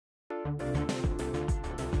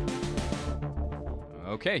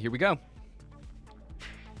Okay, here we go.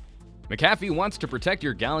 McAfee wants to protect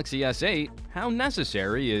your Galaxy S8. How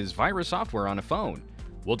necessary is virus software on a phone?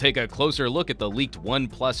 We'll take a closer look at the leaked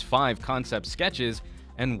OnePlus 5 concept sketches.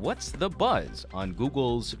 And what's the buzz on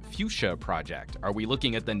Google's Fuchsia project? Are we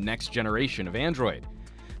looking at the next generation of Android?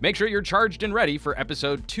 Make sure you're charged and ready for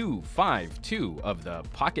episode 252 of the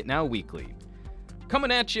Pocketnow Weekly.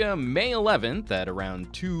 Coming at you May 11th at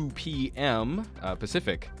around 2 p.m.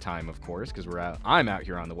 Pacific time, of course, because I'm out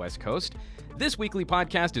here on the West Coast. This weekly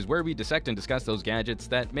podcast is where we dissect and discuss those gadgets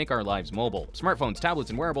that make our lives mobile. Smartphones, tablets,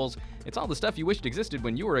 and wearables. It's all the stuff you wished existed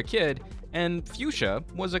when you were a kid, and fuchsia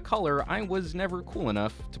was a color I was never cool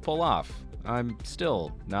enough to pull off. I'm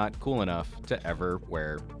still not cool enough to ever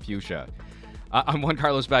wear fuchsia. I'm Juan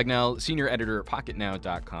Carlos Bagnell, senior editor at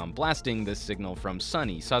Pocketnow.com, blasting this signal from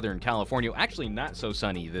sunny Southern California. Actually, not so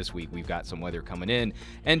sunny this week. We've got some weather coming in.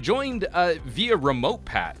 And joined via remote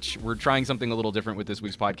patch. We're trying something a little different with this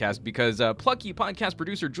week's podcast because plucky podcast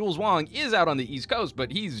producer Jules Wong is out on the East Coast,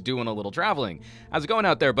 but he's doing a little traveling. How's it going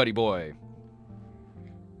out there, buddy boy?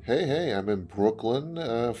 Hey, I'm in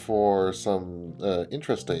Brooklyn for some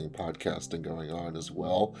interesting podcasting going on as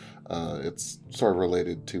well. It's sort of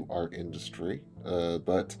related to our industry,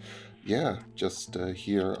 but yeah, just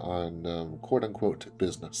here on quote-unquote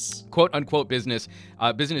business. Quote-unquote business.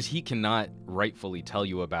 Business he cannot rightfully tell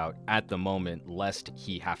you about at the moment, lest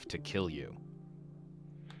he have to kill you.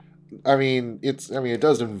 I mean, it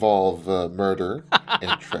does involve murder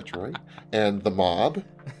and treachery and the mob.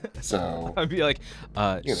 So I'd be like,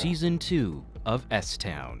 season 2 of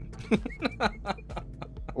S-Town.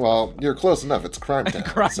 Well, you're close enough. It's Crime Town.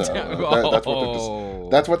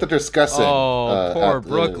 That's what they're discussing. Oh, poor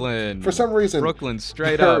Brooklyn. For some reason, Brooklyn,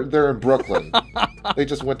 straight up. They're in Brooklyn. They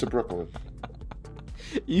just went to Brooklyn.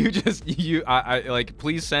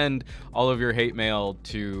 Please send all of your hate mail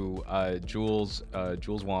to Jules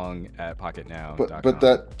Wong at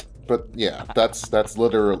Pocketnow.com. But yeah, that's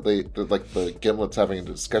literally like the Gimlet's having a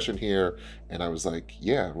discussion here, and I was like,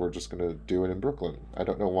 yeah, we're just gonna do it in Brooklyn. I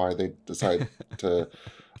don't know why they decide to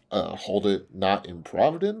hold it not in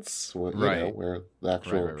Providence, where the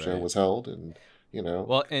actual show was held, and.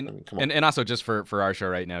 Well, and also just for our show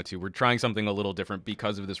right now too, we're trying something a little different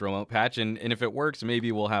because of this remote patch, and if it works,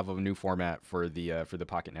 maybe we'll have a new format for the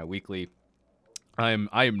Pocketnow Weekly. I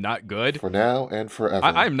am not good for now and forever.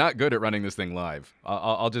 I'm not good at running this thing live.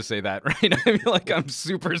 I'll just say that right now. I feel like I'm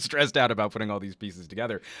super stressed out about putting all these pieces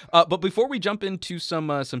together. But before we jump into some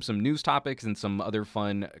news topics and some other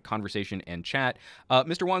fun conversation and chat,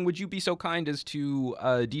 Mr. Wong, would you be so kind as to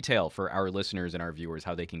detail for our listeners and our viewers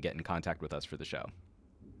how they can get in contact with us for the show?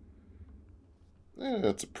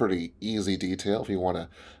 It's a pretty easy detail. If you want to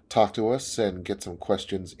talk to us and get some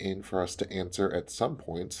questions in for us to answer at some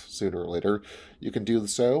point, sooner or later, you can do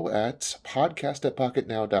so at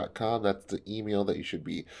podcast@pocketnow.com. That's the email that you should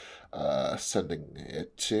be sending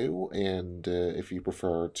it to. And if you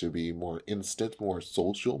prefer to be more instant, more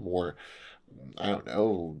social, more, I don't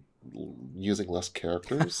know, using less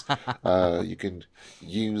characters, you can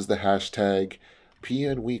use the hashtag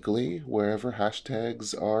PN Weekly wherever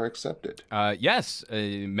hashtags are accepted. Yes,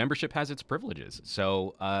 membership has its privileges.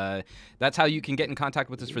 So that's how you can get in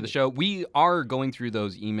contact with us for the show. We are going through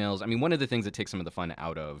those emails. I mean, one of the things that takes some of the fun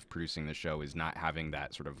out of producing the show is not having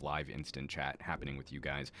that sort of live instant chat happening with you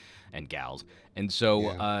guys and gals. And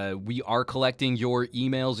so we are collecting your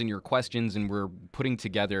emails and your questions, and we're putting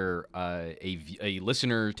together a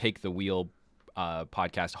listener take the wheel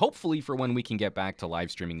podcast, hopefully for when we can get back to live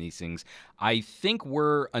streaming these things. I think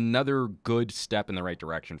we're another good step in the right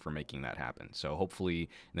direction for making that happen. So hopefully in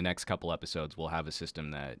the next couple episodes, we'll have a system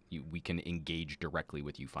that we can engage directly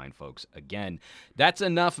with you fine folks again. That's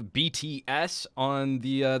enough BTS on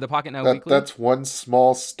the Pocketnow Weekly. That's one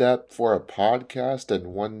small step for a podcast and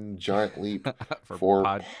one giant leap for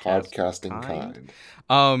podcasting kind.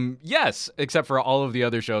 Yes, except for all of the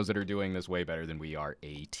other shows that are doing this way better than we are.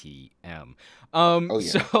 ATM.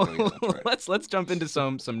 Right. Let's jump into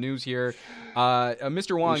some news here.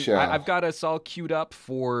 Mr. Wong, I've got us all queued up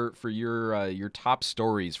for your top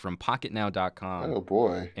stories from Pocketnow.com. Oh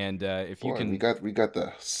boy! And if you can, we got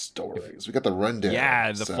the stories, we got the rundown.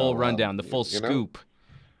 Yeah, the full rundown, the full scoop,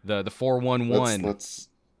 the 411. Let's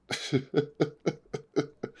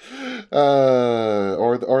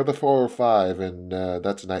or the 405, and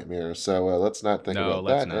that's a nightmare. So let's not think about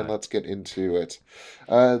that, and let's get into it.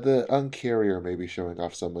 The Uncarrier may be showing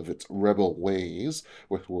off some of its rebel ways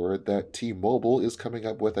with word that T-Mobile is coming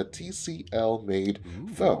up with a TCL-made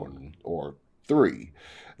phone, or 3.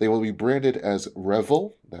 They will be branded as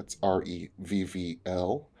Revl, that's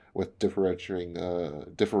Revvl, with differentiating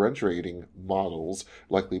models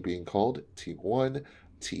likely being called T1,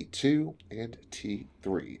 T2, and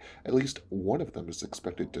T3. At least one of them is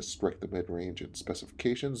expected to strike the mid-range in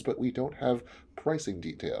specifications, but we don't have pricing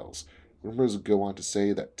details. Rumors go on to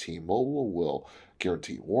say that T-Mobile will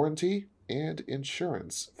guarantee warranty and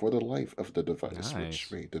insurance for the life of the device,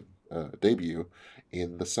 which Nice. may debut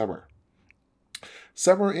in the summer.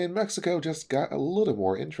 Summer in Mexico just got a little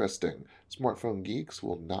more interesting. Smartphone geeks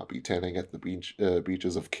will not be tanning at the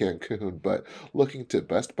beaches of Cancun, but looking to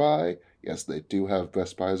Best Buy. Yes, they do have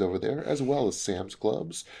Best Buys over there, as well as Sam's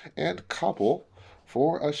Clubs and Koppel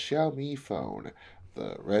for a Xiaomi phone.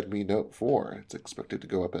 The Redmi Note 4. It's expected to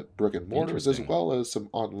go up at brick and mortars as Interesting. well as some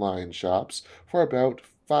online shops for about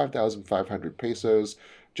 5,500 pesos,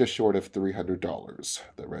 just short of $300.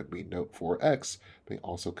 The Redmi Note 4X may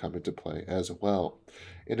also come into play as well.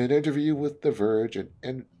 In an interview with The Verge,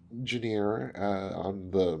 an engineer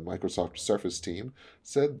on the Microsoft Surface team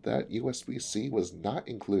said that USB-C was not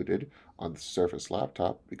included on the Surface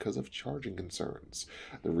laptop because of charging concerns.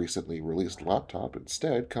 The recently released laptop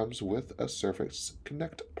instead comes with a Surface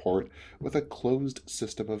Connect port with a closed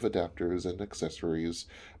system of adapters and accessories,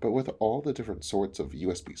 but with all the different sorts of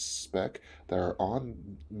USB spec that are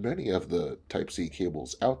on many of the Type-C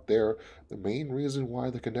cables out there, the main reason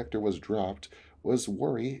why the connector was dropped was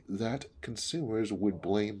worry that consumers would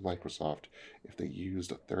blame Microsoft if they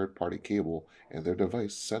used a third-party cable and their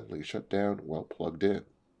device suddenly shut down while plugged in.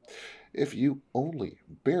 If you only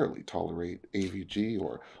barely tolerate AVG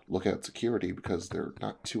or Lookout Security because they're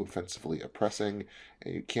not too offensively oppressing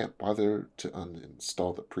and you can't bother to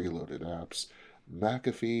uninstall the preloaded apps,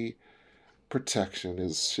 McAfee Protection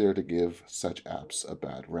is sure to give such apps a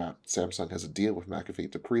bad rap. Samsung has a deal with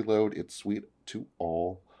McAfee to preload its suite to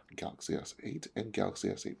all Galaxy S8 and Galaxy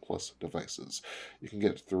S8 Plus devices. You can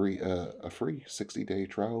get a free 60-day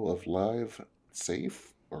trial of Live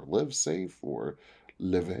Safe or Live Safe or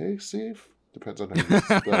Live Safe, depends on how you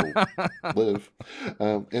spell live,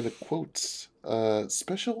 and it quotes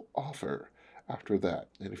special offer after that.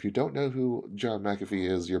 And if you don't know who John McAfee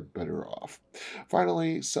is, you're better off.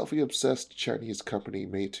 Finally, selfie-obsessed Chinese company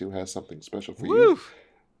Meitu has something special for you. Woo!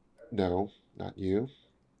 No, not you.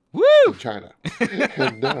 Woo! In China.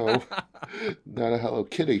 And no, not a Hello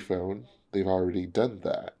Kitty phone. They've already done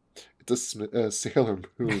that. It's a Sailor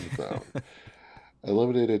Moon phone. A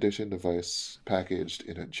limited edition device packaged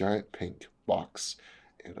in a giant pink box.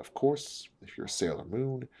 And of course, if you're Sailor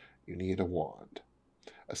Moon, you need a wand.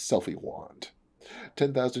 A selfie wand.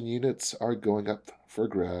 10,000 units are going up for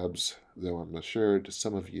grabs, though I'm assured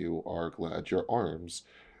some of you are glad your arms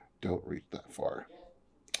don't reach that far.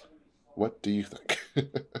 What do you think?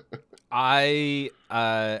 I,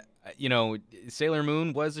 Sailor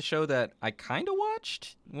Moon was a show that I kind of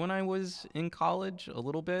watched when I was in college a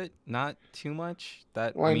little bit, not too much.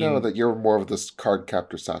 Well, I know that you're more of this card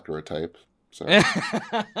captor Sakura type, so. Well,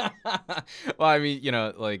 I mean,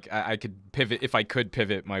 I could pivot if I could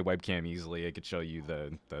pivot my webcam easily. I could show you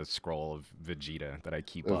the scroll of Vegeta that I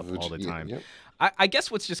keep up all the time. Yep. I guess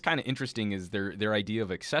what's just kind of interesting is their idea of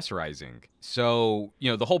accessorizing. So,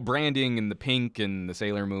 the whole branding and the pink and the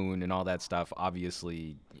Sailor Moon and all that stuff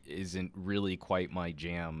obviously isn't really quite my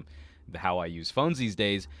jam, how I use phones these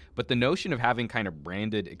days. But the notion of having kind of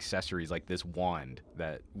branded accessories like this wand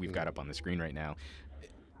that we've got up on the screen right now,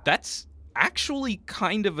 that's actually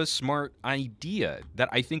kind of a smart idea that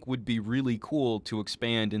I think would be really cool to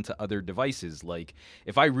expand into other devices. Like,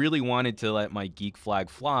 if I really wanted to let my geek flag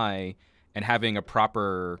fly, and having a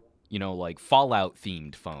proper, Fallout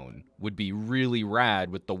themed phone would be really rad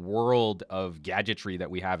with the world of gadgetry that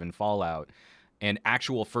we have in Fallout and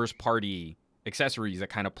actual first party accessories that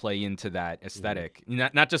kind of play into that aesthetic.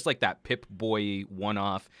 Not just like that Pip-Boy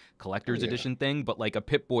one-off collector's edition thing, but like a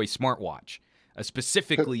Pip-Boy smartwatch, a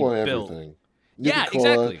specifically Pip-Boy built. everything. Yeah,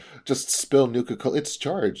 Nuka-Cola, exactly. just spill Nuka-Cola. It's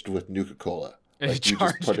charged with Nuka-Cola. It's Like, you just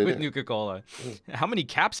charged put it with in. Nuka-Cola. How many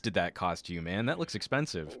caps did that cost you, man? That looks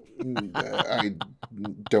expensive. I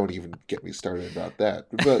don't even get me started about that.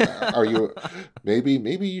 But are you? Maybe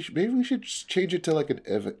we should just change it to like an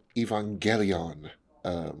Evangelion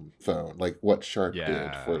phone, like what Shark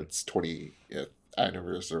did for its 20th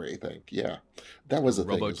anniversary. I think, yeah, that was a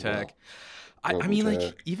thing as well. Robotech. I mean,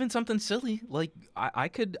 like, even something silly. Like, I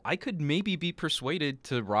could maybe be persuaded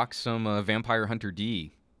to rock some Vampire Hunter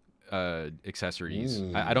D accessories.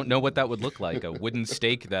 I don't know what that would look like. A wooden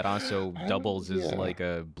stake that also doubles as like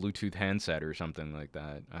a Bluetooth handset or something like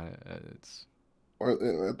that. Or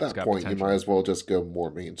at that point, you might as well just go more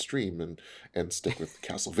mainstream and stick with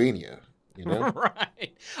Castlevania.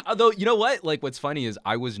 Right. Although, you know what? Like, what's funny is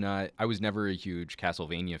I was never a huge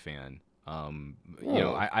Castlevania fan. You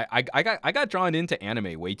know, Oh, I got drawn into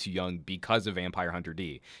anime way too young because of Vampire Hunter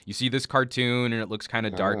D. You see this cartoon and it looks kind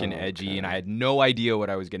of dark and edgy, and I okay. had no idea what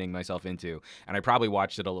I was getting myself into. And I probably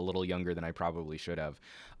watched it a little younger than I probably should have.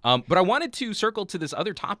 But I wanted to circle to this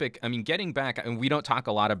other topic. I mean, getting back, and we don't talk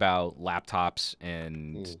a lot about laptops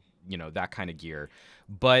and Hmm. that kind of gear.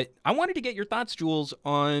 But I wanted to get your thoughts, Jules,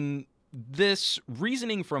 on this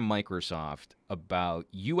reasoning from Microsoft about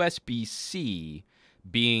USB-C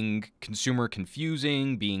being consumer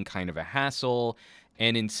confusing, being kind of a hassle,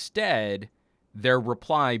 and instead their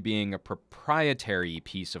reply being a proprietary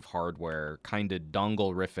piece of hardware, kind of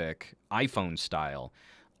dongle-rific, iPhone style.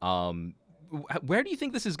 Um, where do you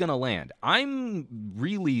think this is going to land? I'm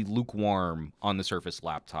really lukewarm on the Surface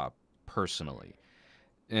laptop personally.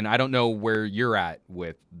 And I don't know where you're at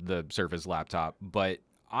with the Surface laptop, but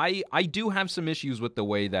I do have some issues with the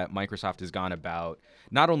way that Microsoft has gone about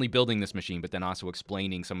not only building this machine, but then also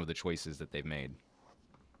explaining some of the choices that they've made.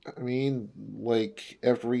 I mean, like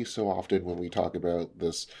every so often when we talk about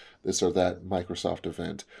this or that Microsoft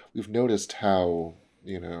event, we've noticed how,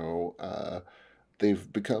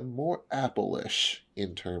 they've become more Apple-ish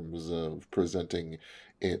in terms of presenting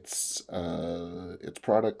its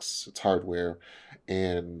products, its hardware,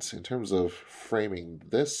 and in terms of framing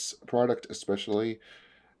this product, especially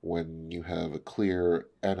when you have a clear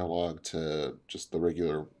analog to just the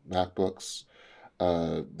regular MacBooks.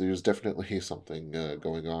 There's definitely something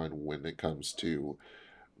going on when it comes to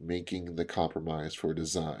making the compromise for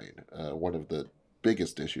design. One of the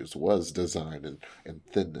biggest issues was design and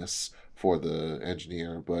thinness for the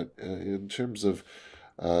engineer, but in terms of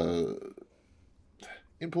uh,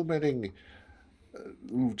 implementing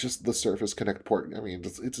just the Surface Connect port, I mean,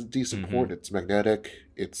 it's a decent Mm-hmm. port. It's magnetic.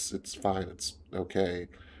 It's fine. It's okay.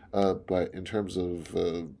 But in terms of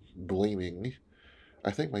blaming,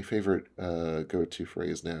 I think my favorite go-to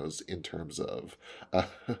phrase now is in terms of. Uh,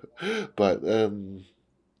 but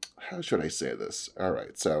how should I say this? All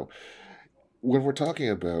right, so when we're talking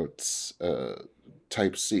about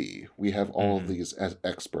Type C, we have all of Mm-hmm. these as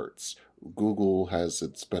experts. Google has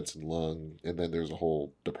its Benson Lung, and then there's a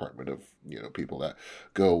whole department of people that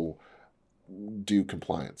go do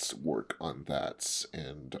compliance work on that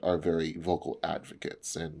and are very vocal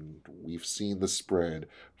advocates. And we've seen the spread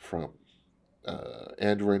from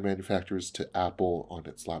Android manufacturers to Apple on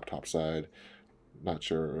its laptop side. Not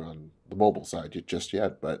sure on the mobile side just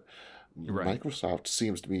yet, but Right. Microsoft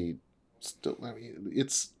seems to be still. I mean,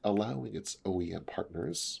 it's allowing its OEM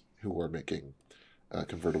partners who are making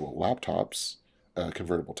convertible laptops,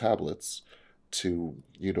 convertible tablets, to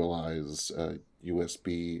utilize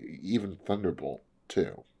USB, even Thunderbolt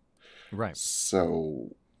too. Right.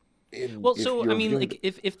 So, Well, if so I you're mean, viewing, like,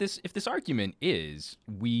 if this argument is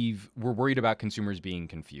we're worried about consumers being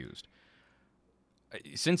confused,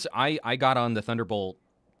 since I got on the Thunderbolt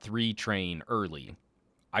 3 train early,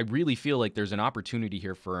 I really feel like there's an opportunity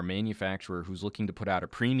here for a manufacturer who's looking to put out a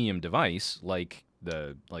premium device like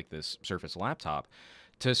this Surface laptop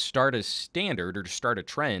to start a standard or to start a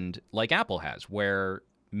trend like Apple has, where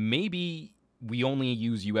maybe we only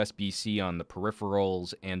use USB-C on the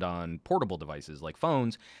peripherals and on portable devices like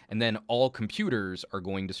phones, and then all computers are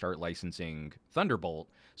going to start licensing Thunderbolt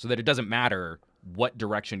so that it doesn't matter what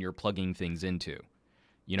direction you're plugging things into.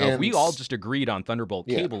 If we and all just agreed on Thunderbolt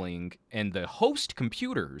yeah, cabling and the host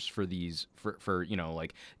computers for these, for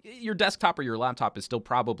like your desktop or your laptop is still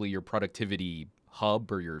probably your productivity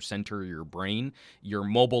hub or your center, or your brain. Your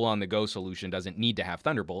mobile on the go solution doesn't need to have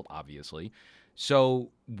Thunderbolt, obviously.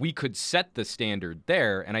 So we could set the standard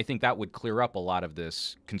there, and I think that would clear up a lot of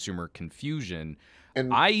this consumer confusion.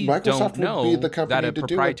 and I don't Microsoft would be the know that company a to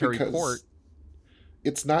do it proprietary port. because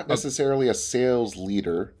it's not Uh, necessarily a sales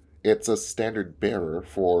leader. It's a standard bearer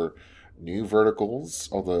for new verticals,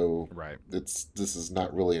 although right, this is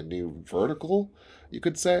not really a new vertical, you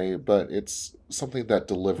could say, but it's something that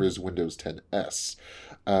delivers Windows 10s.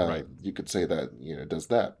 right. You could say that, it does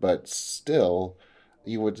that, but still,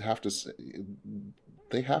 you would have to say,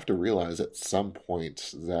 they have to realize at some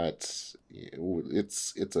point that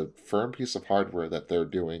it's a firm piece of hardware that they're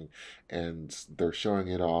doing, and they're showing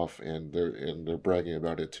it off, and they're bragging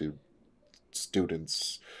about it to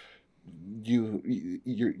students.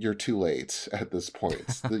 You're too late at this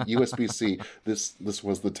point. The USB-C, this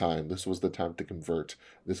was the time. This was the time to convert.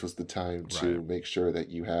 This was the time Right. to make sure that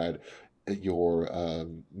you had your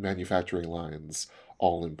manufacturing lines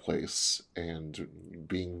all in place and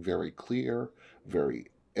being very clear, very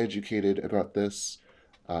educated about this.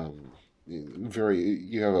 Um, very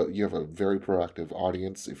you have a very proactive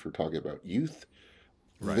audience. If you're talking about youth,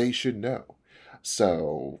 Right. they should know.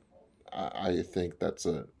 So I think that's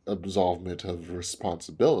a absolvement of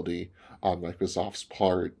responsibility on Microsoft's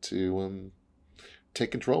part to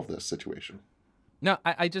take control of this situation. No,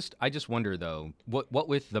 I just wonder though, what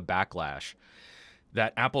with the backlash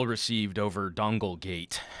that Apple received over Dongle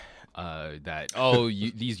Gate, that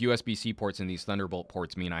these USB-C ports and these Thunderbolt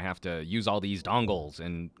ports mean I have to use all these dongles,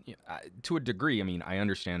 and to a degree, I mean, I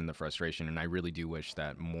understand the frustration, and I really do wish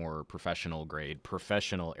that more professional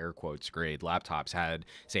air quotes grade laptops had,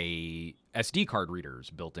 say, SD card readers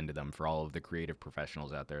built into them for all of the creative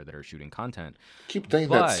professionals out there that are shooting content. Keep saying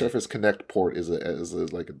that Surface Connect port is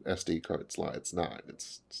like an SD card slot. It's not.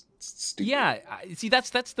 It's stupid. Yeah, see,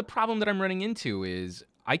 that's the problem that I'm running into is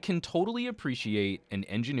I can totally appreciate an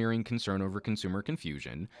engineering concern over consumer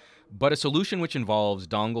confusion, but a solution which involves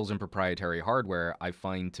dongles and proprietary hardware I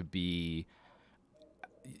find to be...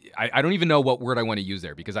 I don't even know what word I want to use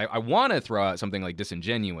there, because I want to throw out something like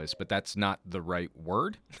disingenuous, but that's not the right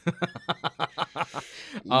word.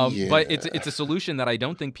 But it's a solution that I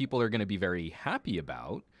don't think people are going to be very happy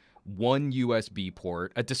about. One USB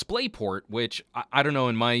port, a display port, which I don't know,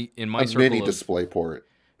 in my circle mini of display port,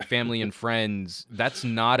 family and friends, that's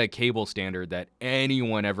not a cable standard that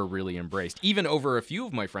anyone ever really embraced. Even over a few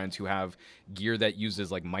of my friends who have gear that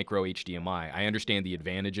uses like micro HDMI. I understand the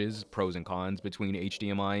advantages, pros and cons between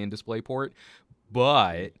HDMI and DisplayPort,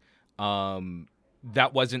 but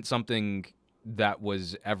that wasn't something that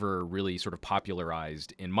was ever really sort of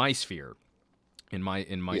popularized in my sphere, in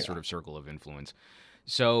my sort of circle of influence.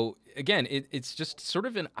 So again, it's just sort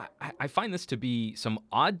of I find this to be some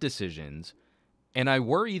odd decisions. And I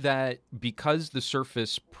worry that because the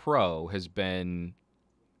Surface Pro has been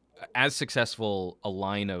as successful a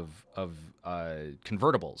line of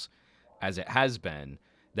convertibles as it has been,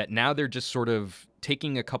 that now they're just sort of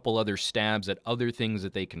taking a couple other stabs at other things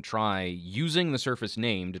that they can try, using the Surface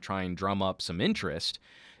name to try and drum up some interest.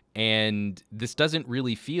 And this doesn't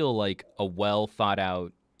really feel like a well thought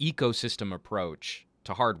out ecosystem approach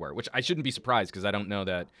to hardware, which I shouldn't be surprised, because I don't know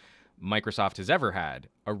that Microsoft has ever had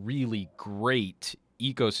a really great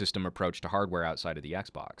ecosystem approach to hardware outside of the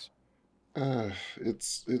Xbox.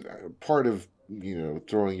 It's part of,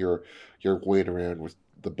 throwing your weight around with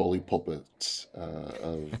the bully pulpit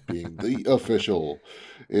of being the official,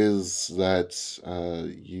 is that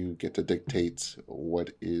you get to dictate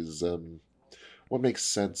what makes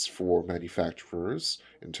sense for manufacturers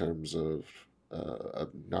in terms of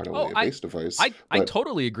not only a base device. I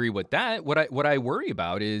totally agree with that. What I worry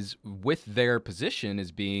about is with their position as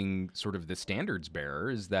being sort of the standards bearer,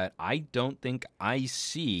 is that I don't think I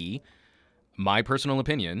see, my personal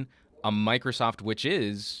opinion, a Microsoft which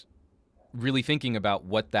is really thinking about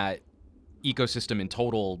what that ecosystem in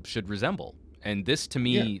total should resemble. And this to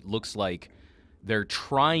me looks like they're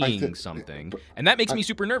trying something, and that makes me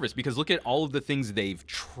super nervous, because look at all of the things they've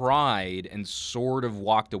tried and sort of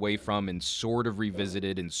walked away from, and sort of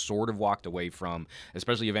revisited and sort of walked away from.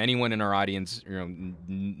 Especially if anyone in our audience,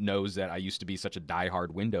 knows that I used to be such a diehard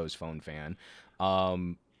Windows Phone fan.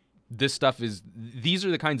 These are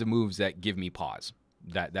the kinds of moves that give me pause,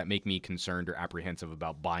 that make me concerned or apprehensive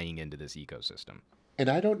about buying into this ecosystem. And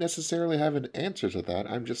I don't necessarily have an answer to that.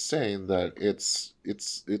 I'm just saying that it's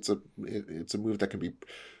a move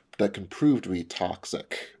that can prove to be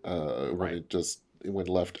toxic when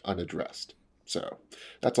left unaddressed. So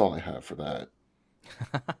that's all I have for that.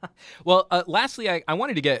 Well, lastly, I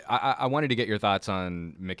wanted to get your thoughts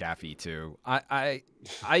on McAfee too. I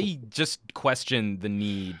just question the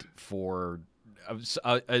need for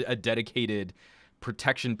a dedicated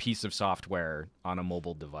protection piece of software on a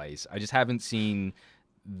mobile device. I just haven't seen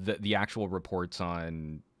the actual reports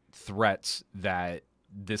on threats that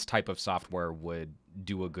this type of software would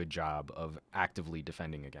do a good job of actively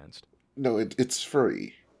defending against. No, it's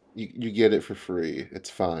free. You get it for free.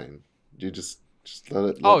 It's fine. You just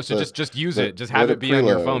let it. Just use it. Just have it be on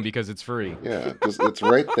your phone because it's free. Yeah, it's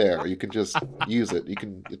right there. You can just use it.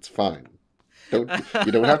 It's fine. You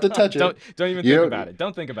don't have to touch it. Don't even think about it.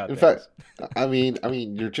 Don't think about it. In fact, I mean,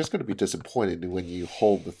 you're just going to be disappointed when you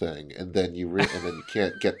hold the thing and then you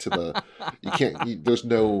can't get to the. There's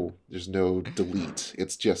no delete.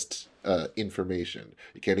 It's just information.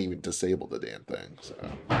 You can't even disable the damn thing. So.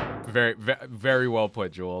 Very, very well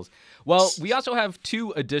put, Jules. Well, we also have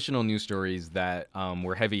two additional news stories that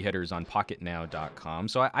were heavy hitters on Pocketnow.com.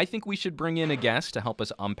 So I think we should bring in a guest to help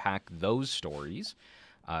us unpack those stories.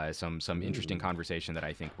 Some interesting conversation that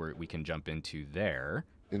I think we can jump into there.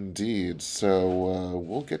 Indeed. So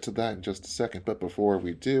we'll get to that in just a second. But before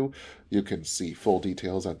we do, you can see full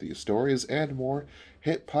details on these stories and more.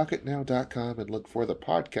 Hit pocketnow.com and look for the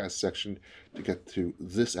podcast section to get to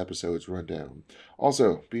this episode's rundown.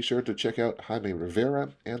 Also, be sure to check out Jaime Rivera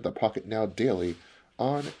and the Pocket Now Daily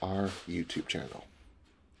on our YouTube channel.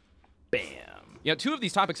 Bam. Yeah, two of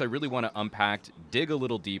these topics I really want to unpack, dig a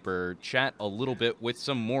little deeper, chat a little bit with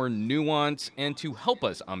some more nuance, and to help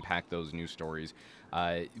us unpack those news stories,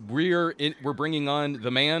 we're bringing on the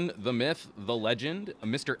man, the myth, the legend,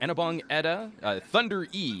 Mr. Enobong Etteh, Thunder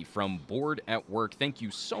E from BooredAtWork. Thank you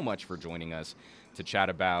so much for joining us to chat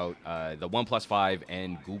about the OnePlus 5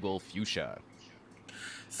 and Google Fuchsia.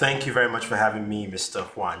 Thank you very much for having me, Mr.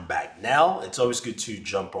 Juan Bagnell. It's always good to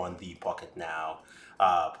jump on the Pocketnow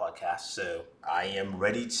podcast. So I am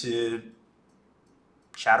ready to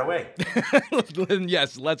chat away.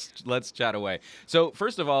 Yes, let's chat away. So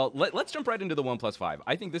first of all, let's jump right into the OnePlus 5.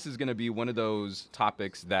 I think this is going to be one of those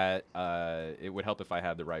topics that it would help if I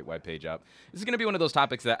had the right webpage up. This is going to be one of those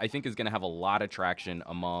topics that I think is going to have a lot of traction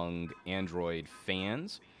among Android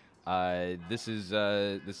fans. This is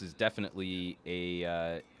definitely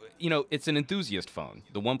a it's an enthusiast phone.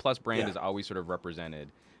 The OnePlus brand is always sort of represented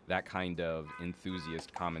that kind of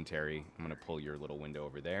enthusiast commentary. I'm going to pull your little window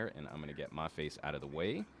over there, and I'm going to get my face out of the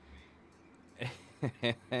way.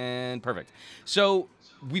 And perfect. So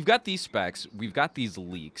we've got these specs. We've got these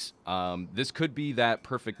leaks. This could be that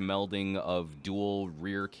perfect melding of dual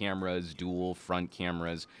rear cameras, dual front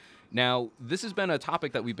cameras. Now, this has been a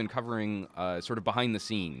topic that we've been covering sort of behind the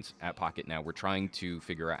scenes at Pocketnow. We're trying to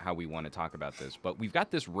figure out how we want to talk about this. But we've got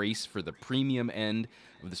this race for the premium end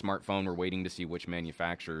of the smartphone. We're waiting to see which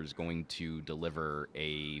manufacturer is going to deliver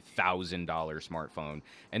a $1,000 smartphone.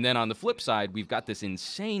 And then on the flip side, we've got this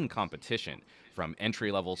insane competition from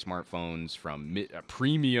entry-level smartphones, from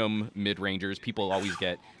premium mid-rangers. People always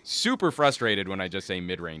get super frustrated when I just say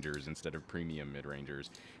mid-rangers instead of premium mid-rangers.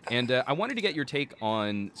 And I wanted to get your take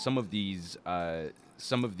on some of these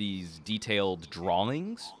detailed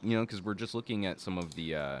drawings, because we're just looking at some of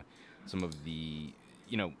the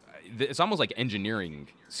it's almost like engineering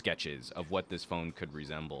sketches of what this phone could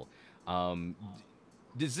resemble.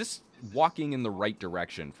 Is this walking in the right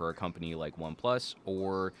direction for a company like OnePlus,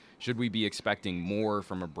 or should we be expecting more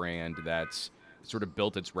from a brand that's sort of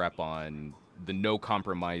built its rep on the no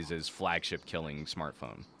compromises flagship killing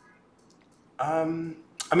smartphone?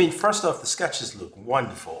 I mean, first off, the sketches look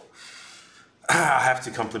wonderful. I have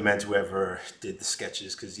to compliment whoever did the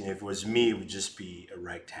sketches, because if it was me, it would just be a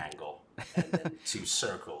rectangle and then two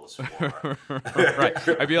circles.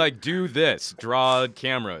 Right. I'd be like, do this, draw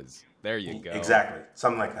cameras. There you go. Exactly.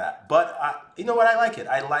 Something like that. But you know what? I like it.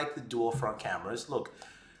 I like the dual front cameras. Look,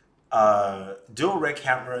 dual rear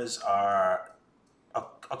cameras are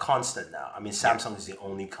a constant now. I mean, Samsung is the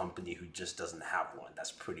only company who just doesn't have one.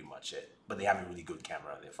 That's pretty much it. But they have a really good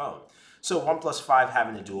camera on their phone. So OnePlus 5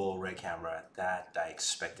 having a dual rear camera, that I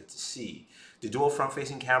expected to see. The dual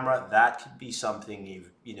front-facing camera, that could be something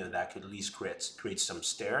that could at least create some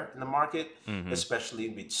stir in the market, especially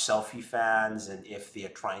with selfie fans, and if they are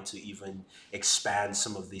trying to even expand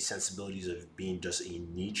some of the sensibilities of being just a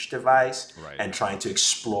niche device, and trying to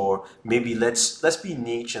explore, maybe let's be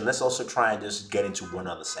niche and let's also try and just get into one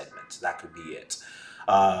other segment. That could be it.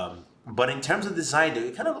 But in terms of design,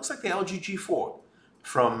 it kind of looks like the LG G4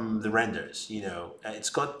 from the renders. It's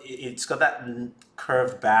got that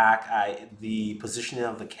curved back. The positioning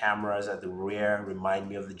of the cameras at the rear remind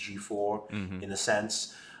me of the G4 in a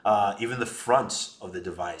sense. Even the front of the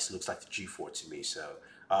device looks like the G4 to me. So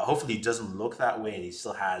hopefully it doesn't look that way, and it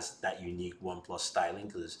still has that unique OnePlus styling,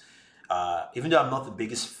 because even though I'm not the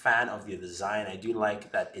biggest fan of the design, I do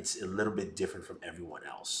like that it's a little bit different from everyone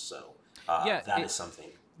else. So that is something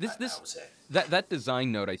I would say. That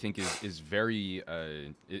design note, I think, is very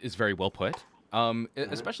well put.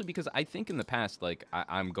 Especially because I think in the past, like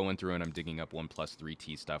I'm going through and I'm digging up OnePlus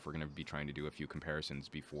 3T stuff. We're going to be trying to do a few comparisons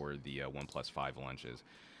before the OnePlus 5 launches,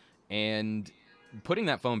 and putting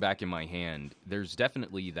that phone back in my hand, there's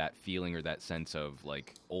definitely that feeling or that sense of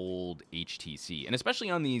like old HTC, and especially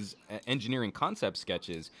on these engineering concept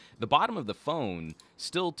sketches, the bottom of the phone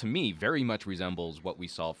still, to me, very much resembles what we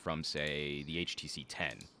saw from, say, the HTC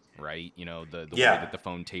 10. Right? The way that the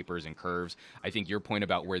phone tapers and curves. I think your point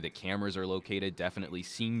about where the cameras are located definitely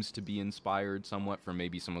seems to be inspired somewhat from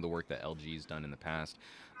maybe some of the work that LG's done in the past.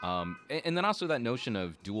 And then also that notion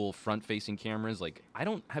of dual front-facing cameras. Like,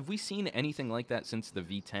 have we seen anything like that since the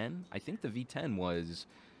V10? I think the V10 was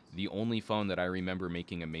the only phone that I remember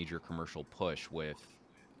making a major commercial push with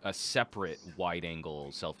a separate wide-angle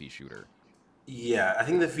selfie shooter. Yeah, I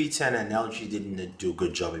think the V10 and LG didn't do a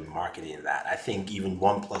good job in marketing that. I think even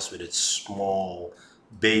OnePlus with its small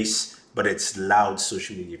base but its loud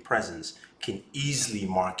social media presence can easily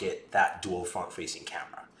market that dual front facing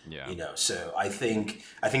camera. Yeah. So I think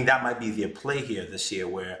that might be their play here this year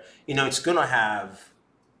where, it's gonna have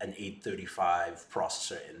an 835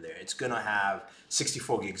 processor in there. It's gonna have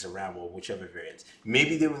 64 gigs of RAM or whichever variant.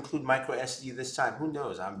 Maybe they'll include micro SD this time. Who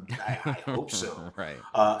knows? I hope so. Right.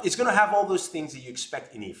 It's gonna have all those things that you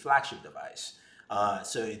expect in a flagship device.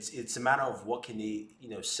 So it's a matter of what can they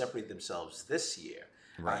separate themselves this year.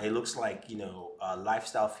 Right. It looks like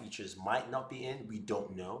lifestyle features might not be in. We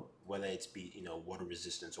don't know whether it's be water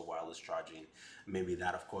resistance or wireless charging. Maybe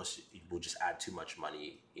that, of course, it will just add too much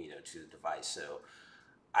money to the device. So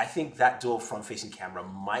I think that dual front-facing camera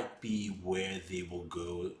might be where they will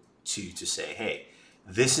go to say, hey,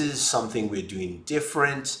 this is something we're doing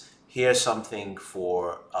different. Here's something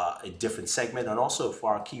for a different segment, and also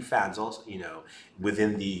for our key fans, also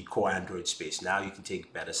within the core Android space. Now you can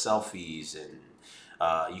take better selfies, and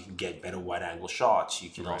you can get better wide-angle shots.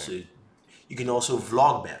 Right. You can also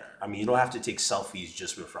vlog better. I mean, you don't have to take selfies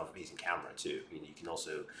just with front-facing camera too. You can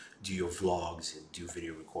also do your vlogs and do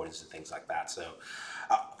video recordings and things like that. So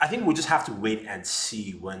I think we'll just have to wait and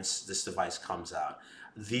see once this device comes out.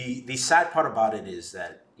 The sad part about it is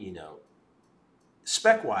that,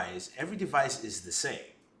 spec-wise, every device is the same.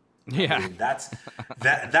 Yeah. I mean, that's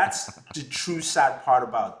the true sad part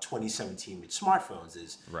about 2017 with smartphones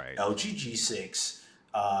is Right. LG G6.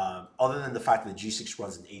 Other than the fact that the G6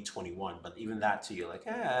 runs an 821, but even that too, you're like,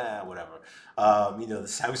 whatever. The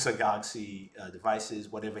Samsung Galaxy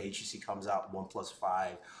devices, whatever HTC comes out, OnePlus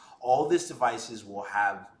 5, all these devices will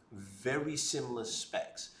have very similar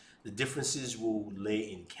specs. The differences will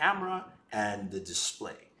lay in camera and the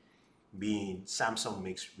display. Being Samsung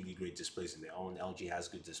makes really great displays in their own, LG has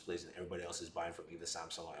good displays, and everybody else is buying from either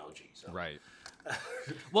Samsung or LG. So Right.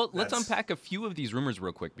 Well, let's that's unpack a few of these rumors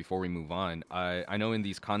real quick before we move on. I know in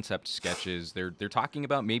these concept sketches, they're talking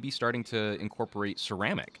about maybe starting to incorporate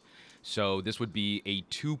ceramic. So this would be a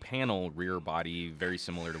two-panel rear body, very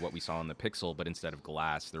similar to what we saw on the Pixel, but instead of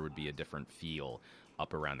glass, there would be a different feel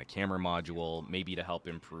up around the camera module, maybe to help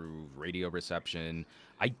improve radio reception.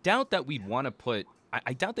 I doubt that we'd want to put.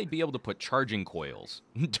 I doubt they'd be able to put charging coils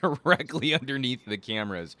directly underneath the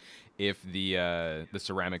cameras if the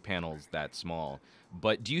ceramic panel's that small.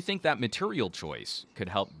 But do you think that material choice could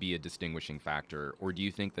help be a distinguishing factor, or do you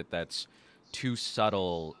think that that's too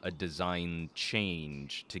subtle a design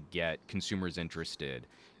change to get consumers interested?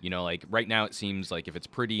 Like right now it seems like if it's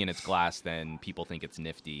pretty and it's glass, then people think it's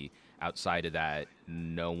nifty. Outside of that,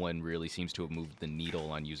 no one really seems to have moved the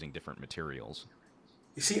needle on using different materials.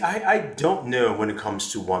 You see, I don't know when it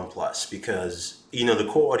comes to OnePlus because the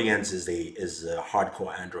core audience is a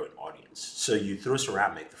hardcore Android audience. So you throw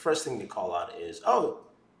ceramic, the first thing they call out is, oh,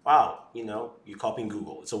 wow, you're copying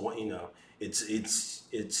Google. It's a one,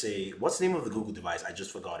 it's a what's the name of the Google device? I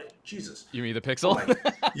just forgot it. Jesus. You mean the Oh Pixel? my,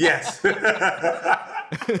 yes.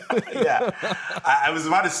 Yeah, I was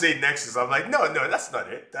about to say Nexus. I'm like, no, that's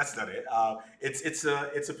not it. That's not it. It's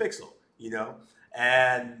a Pixel,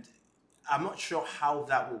 and I'm not sure how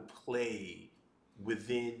that will play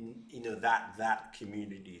within that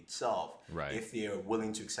community itself. Right. If they're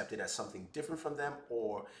willing to accept it as something different from them,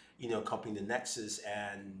 or copying the Nexus,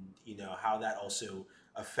 and how that also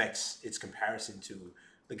affects its comparison to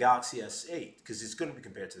the Galaxy S8, because it's going to be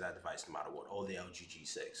compared to that device no matter what, or the LG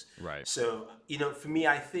G6. Right. So for me,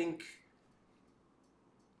 I think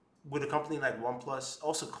with a company like OnePlus,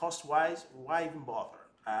 also cost wise, why even bother?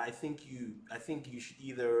 I think you should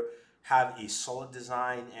either have a solid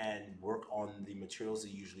design and work on the materials that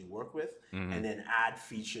you usually work with, and then add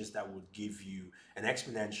features that would give you an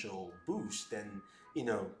exponential boost. Then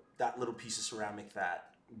that little piece of ceramic that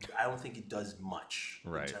I don't think it does much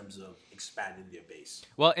Right. in terms of expanding their base.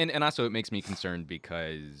 Well, and also it makes me concerned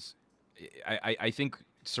because I think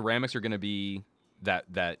ceramics are going to be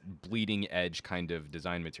that bleeding edge kind of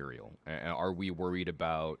design material. Are we worried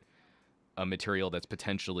about a material that's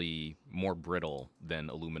potentially more brittle than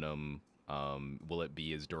aluminum? Will it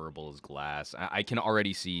be as durable as glass? I can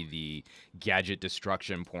already see the gadget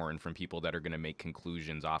destruction porn from people that are going to make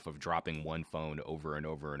conclusions off of dropping one phone over and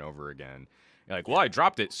over and over again. You're like, well, I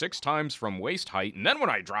dropped it 6 times from waist height, and then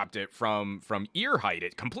when I dropped it from ear height,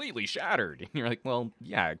 it completely shattered. And you're like, well,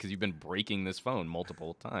 yeah, because you've been breaking this phone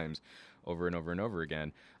multiple times over and over and over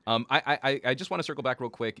again. I just want to circle back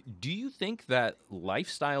real quick. Do you think that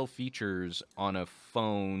lifestyle features on a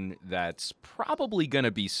phone that's probably going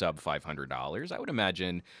to be sub $500, I would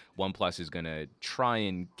imagine OnePlus is going to try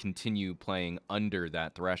and continue playing under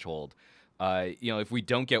that threshold. If we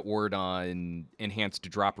don't get word on enhanced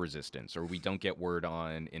drop resistance or we don't get word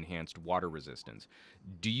on enhanced water resistance,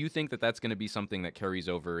 do you think that that's going to be something that carries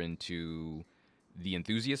over into the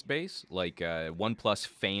enthusiast base, like OnePlus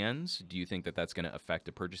fans? Do you think that that's going to affect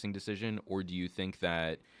a purchasing decision, or do you think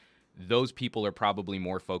that those people are probably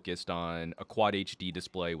more focused on a Quad HD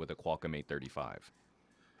display with a Qualcomm 835?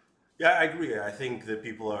 Yeah, I agree. I think that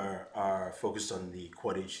people are focused on the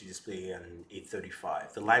Quad HD display and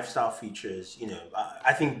 835. The lifestyle features,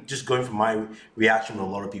 I think just going from my reaction, a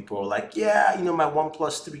lot of people are like, yeah, my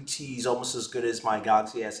OnePlus 3T is almost as good as my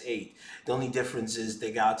Galaxy S8. The only difference is the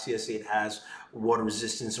Galaxy S8 has water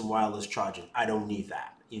resistance and wireless charging. I don't need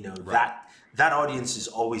that. Right. That audience is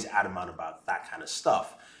always adamant about that kind of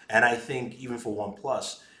stuff. And I think even for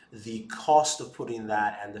OnePlus, the cost of putting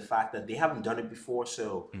that and the fact that they haven't done it before,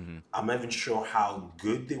 so I'm not even sure how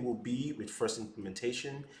good they will be with first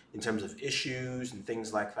implementation in terms of issues and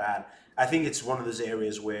things like that. I think it's one of those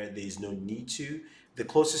areas where there's no need to. The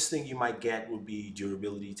closest thing you might get would be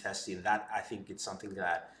durability testing. That, I think, it's something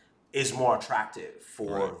that is more attractive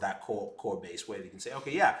for Right. that core base, where they can say,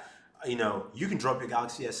 okay, yeah, you can drop your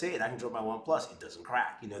Galaxy S8, I can drop my OnePlus, it doesn't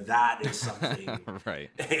crack. That is something, Right.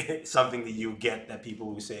 something that you get that people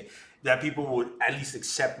will say, that people would at least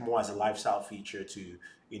accept more as a lifestyle feature to,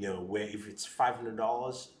 where if it's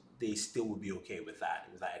 $500, they still would be okay with that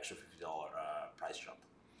extra $50 price jump.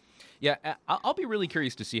 Yeah, I'll be really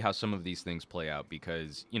curious to see how some of these things play out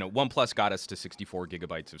because, OnePlus got us to 64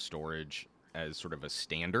 gigabytes of storage as sort of a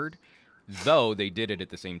standard, though they did it at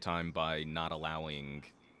the same time by not allowing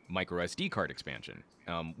micro SD card expansion.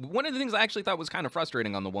 One of the things I actually thought was kind of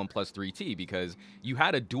frustrating on the OnePlus 3T because you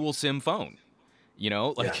had a dual SIM phone.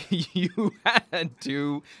 Yeah. You had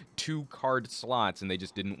two card slots and they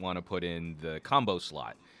just didn't want to put in the combo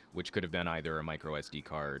slot, which could have been either a micro SD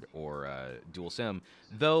card or a dual SIM.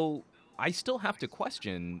 Though I still have to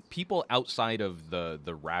question people outside of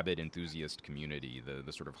the rabid enthusiast community,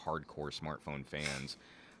 the sort of hardcore smartphone fans.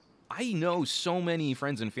 I know so many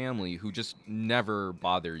friends and family who just never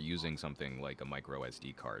bother using something like a micro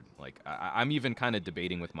SD card. Like I'm even kind of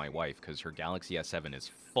debating with my wife because her Galaxy S7 is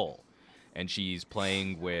full, and she's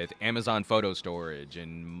playing with Amazon Photo Storage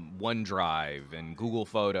and OneDrive and Google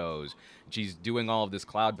Photos. She's doing all of this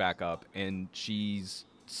cloud backup, and she's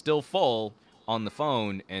still full on the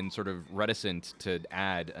phone and sort of reticent to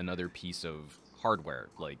add another piece of hardware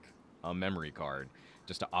like a memory card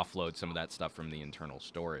just to offload some of that stuff from the internal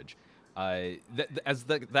storage.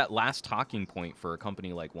 That last talking point for a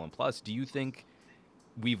company like OnePlus, do you think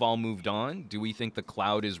we've all moved on? Do we think the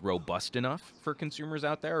cloud is robust enough for consumers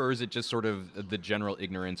out there, or is it just sort of the general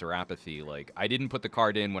ignorance or apathy? Like, I didn't put the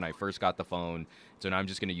card in when I first got the phone, so now I'm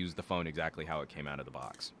just going to use the phone exactly how it came out of the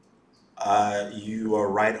box. You are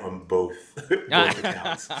right on both both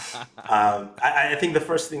accounts. I think the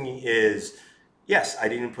first thing is, yes, I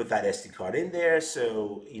didn't put that SD card in there,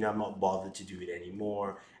 so I'm not bothered to do it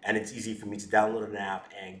anymore. And it's easy for me to download an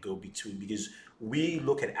app and go between, because we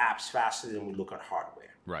look at apps faster than we look at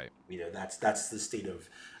hardware. Right. That's the state of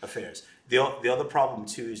affairs. The other problem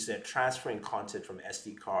too is that transferring content from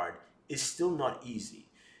SD card is still not easy.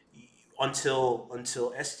 Until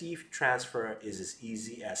SD transfer is as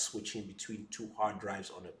easy as switching between two hard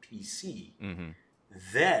drives on a PC,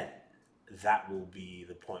 then that will be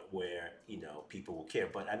the point where people will care.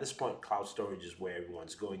 But at this point, cloud storage is where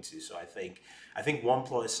everyone's going to. So I think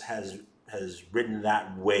OnePlus has ridden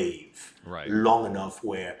that wave Right. long enough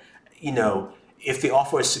where if they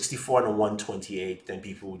offer a 64 and a 128, then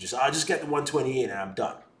people will just, I'll just get the 128 and I'm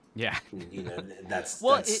done. Yeah. That's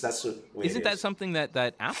Well, that's the way isn't it that is. something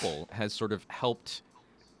that Apple has sort of helped,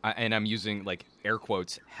 and I'm using like air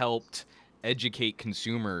quotes, helped educate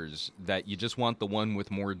consumers that you just want the one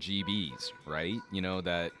with more GBs, right?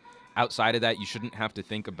 That outside of that, you shouldn't have to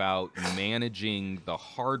think about managing the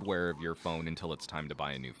hardware of your phone until it's time to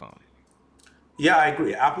buy a new phone. Yeah, I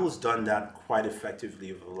agree. Apple has done that quite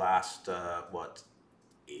effectively over the last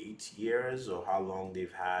 8 years, or how long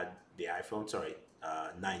they've had the iPhone. Sorry,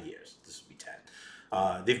 9 years. This will be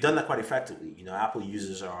 10. They've done that quite effectively. Apple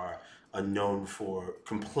users are known for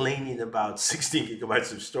complaining about 16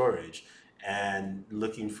 gigabytes of storage and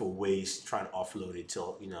looking for ways to try and offload it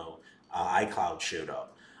till iCloud showed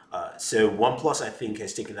up. So OnePlus, I think,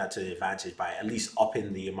 has taken that to advantage by at least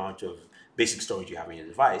upping the amount of basic storage you have in your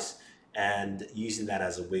device and using that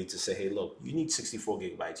as a way to say, hey, look, you need 64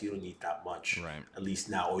 gigabytes. You don't need that much, Right. at least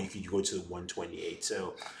now, or you could go to the 128.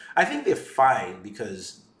 So I think they're fine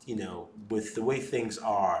because, with the way things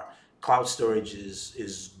are, cloud storage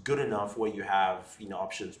is good enough where you have,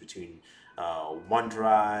 options between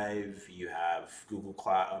OneDrive, you have Google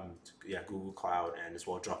Cloud, Google Cloud, and as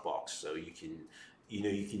well Dropbox. So you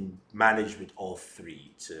can manage with all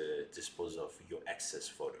three to dispose of your excess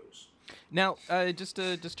photos. Now, just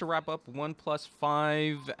to wrap up, OnePlus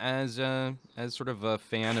 5, as sort of a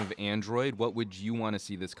fan of Android, what would you want to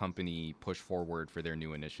see this company push forward for their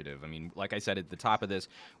new initiative? I mean, like I said at the top of this,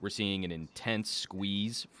 we're seeing an intense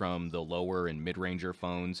squeeze from the lower and mid-ranger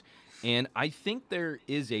phones, and I think there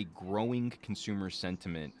is a growing consumer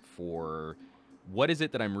sentiment for what is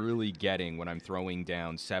it that I'm really getting when I'm throwing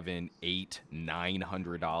down $700, $800,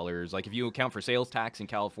 $900? Like if you account for sales tax in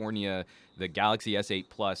California, the Galaxy S8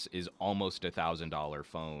 Plus is almost $1,000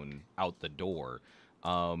 phone out the door.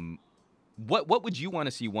 What would you want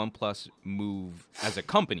to see OnePlus move as a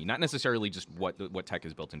company? Not necessarily just what tech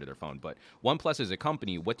is built into their phone, but OnePlus as a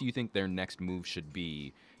company. What do you think their next move should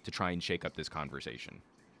be to try and shake up this conversation?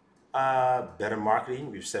 Better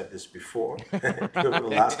marketing. We've said this before over the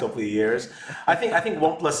last couple of years. I think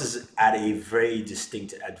OnePlus is at a very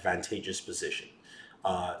distinct, advantageous position.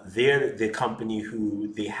 They're the company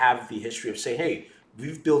who they have the history of saying, "Hey,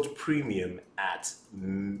 we've built premium at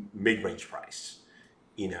mid-range price,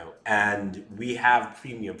 and we have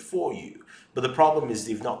premium for you." But the problem is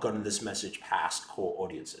they've not gotten this message past core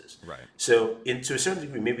audiences. Right. So, to a certain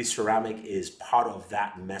degree, maybe ceramic is part of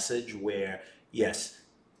that message where, yes,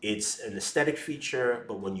 it's an aesthetic feature,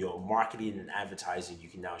 but when you're marketing and advertising, you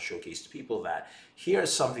can now showcase to people that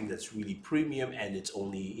here's something that's really premium and it's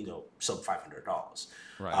only sub $500.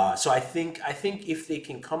 Right. So I think if they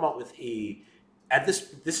can come up with this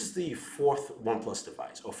is the fourth OnePlus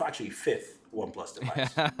device, or actually fifth OnePlus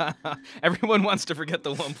device. Everyone wants to forget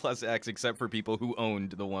the OnePlus X except for people who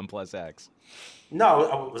owned the OnePlus X. No,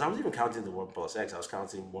 I wasn't even counting the OnePlus X. I was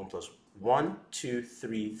counting OnePlus 1, 2,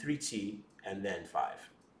 3, 3T, and then 5.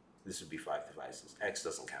 This would be 5 devices. X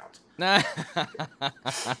doesn't count.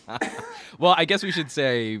 Well, I guess we should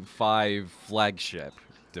say 5 flagship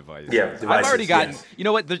devices. Yeah, devices, I've already gotten. yes. You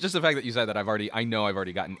know what? There's just the fact that you said that I've already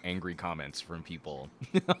gotten angry comments from people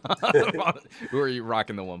who are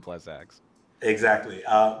rocking the OnePlus X. Exactly.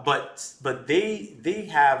 But they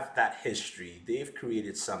have that history. They've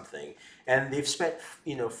created something, and they've spent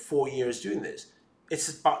 4 years doing this.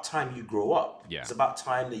 It's about time you grow up. Yeah. It's about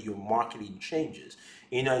time that your marketing changes.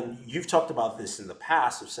 And you've talked about this in the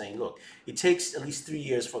past of saying, look, it takes at least 3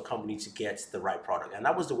 years for a company to get the right product. And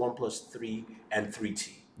that was the OnePlus 3 and 3T.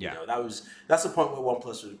 Yeah. That's the point where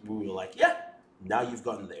we were like, yeah, now you've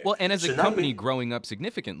gotten there. Well, and as a company growing up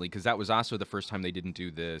significantly, because that was also the first time they didn't do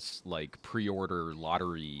this like pre-order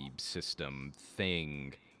lottery system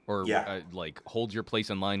thing, or like hold your place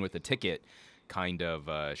in line with a ticket kind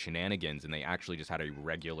of shenanigans, and they actually just had a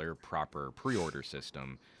regular, proper pre-order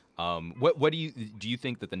system. What do you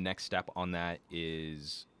think that the next step on that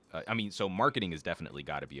is? So marketing has definitely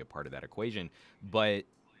got to be a part of that equation, but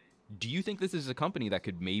do you think this is a company that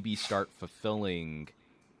could maybe start fulfilling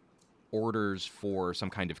orders for some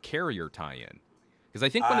kind of carrier tie-in? Because I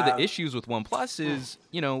think one of the issues with OnePlus is,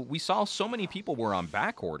 we saw so many people were on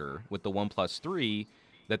back order with the OnePlus 3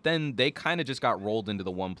 that then they kind of just got rolled into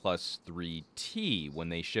the OnePlus 3T when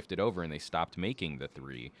they shifted over and they stopped making the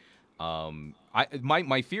 3.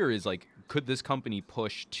 My fear is, like, could this company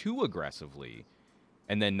push too aggressively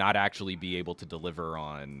and then not actually be able to deliver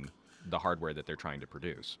on the hardware that they're trying to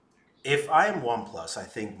produce? If I am OnePlus, I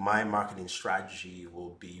think my marketing strategy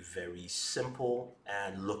will be very simple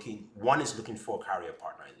and looking for a carrier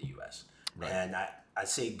partner in the US. Right. And I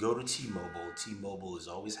say go to T-Mobile. T-Mobile is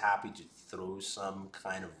always happy to throw some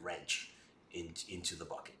kind of wrench into the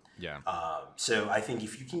bucket. Yeah. So I think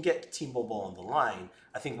if you can get T-Mobile on the line,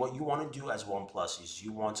 I think what you want to do as OnePlus is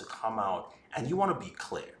you want to come out and you want to be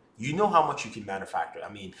clear. You know how much you can manufacture.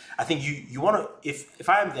 I mean, I think you want to, if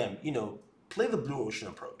I am them, play the blue ocean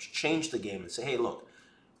approach, change the game and say, hey, look,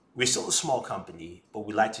 we're still a small company, but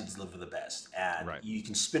we like to deliver the best. And you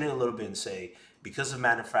can spin it a little bit and say, because of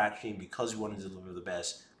manufacturing, because we want to deliver the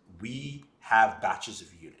best, we have batches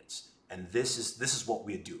of units. And this is what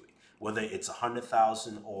we're doing. Whether it's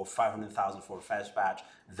 100,000 or 500,000 for a fast batch,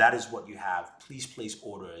 that is what you have. Please place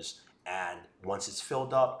orders. And once it's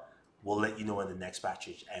filled up, we'll let you know when the next batch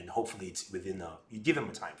is. And hopefully it's you give them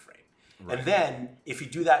a time frame. Right. And then if you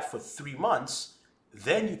do that for 3 months,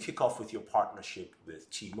 then you kick off with your partnership with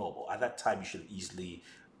T-Mobile. At that time, you should have easily,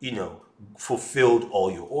 fulfilled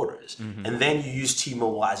all your orders. Mm-hmm. And then you use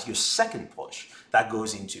T-Mobile as your second push. That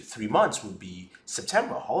goes into 3 months would be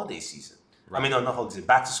September, holiday season. Right. I mean, no, not holiday,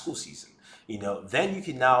 back to school season. Then you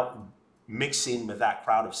can now mix in with that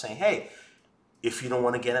crowd of saying, hey, If you don't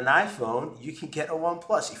want to get an iPhone, you can get a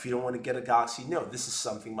OnePlus. If you don't want to get a Galaxy Note, this is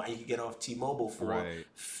something you can get off T-Mobile for, Right.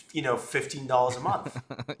 $15 a month.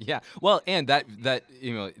 Yeah. Well, and that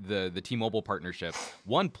the T-Mobile partnership,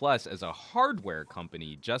 OnePlus as a hardware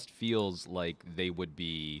company just feels like they would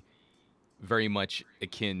be very much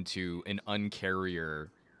akin to an uncarrier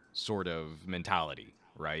sort of mentality,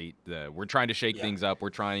 right? We're trying to shake Yeah. things up. We're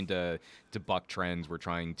trying to buck trends. We're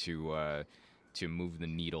trying to move the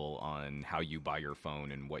needle on how you buy your phone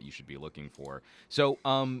and what you should be looking for. So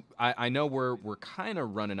I know we're kind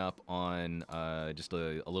of running up on just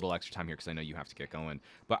a little extra time here because I know you have to get going.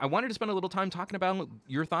 But I wanted to spend a little time talking about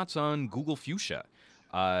your thoughts on Google Fuchsia.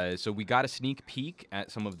 So we got a sneak peek at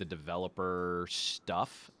some of the developer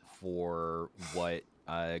stuff for what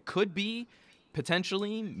could be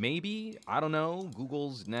potentially, maybe, I don't know,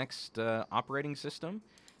 Google's next operating system.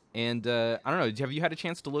 And I don't know, have you had a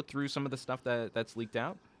chance to look through some of the stuff that's leaked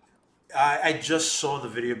out? I just saw the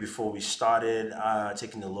video before we started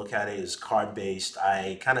taking a look at it. It's card based.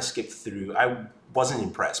 I kind of skipped through. I wasn't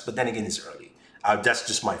impressed, but then again, it's early. That's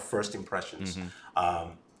just my first impressions.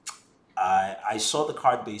 I saw the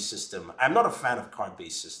card based system. I'm not a fan of card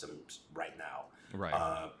based systems right now.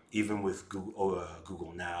 Right. Even with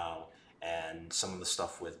Google Now and some of the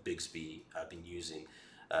stuff with Bixby I've been using.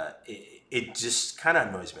 It just kind of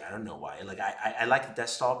annoys me. I don't know why. Like I like the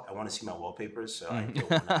desktop. I want to see my wallpapers, so I don't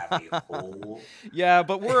want to have a whole. Yeah,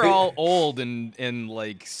 but we're all old and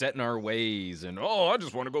like set in our ways, and I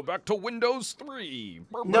just want to go back to Windows 3.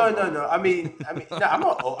 No. I mean, no, I'm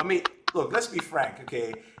not old. I mean, look. Let's be frank,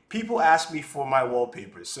 okay? People ask me for my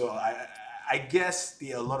wallpapers, so I guess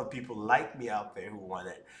there are a lot of people like me out there who want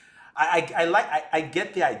it. I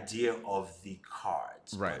get the idea of the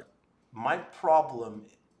cards, Right. but my problem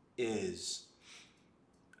is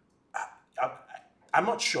I'm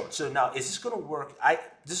not sure. So now, is this going to work?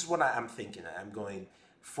 This is what I'm thinking. I'm going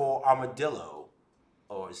for Armadillo,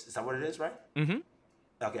 or is that what it is, right? Mm-hmm.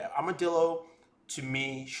 Okay, Armadillo to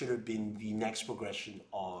me should have been the next progression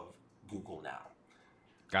of Google Now.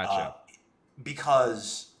 Gotcha.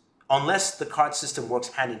 Because unless the card system works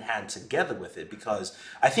hand in hand together with it, because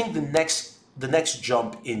I think the next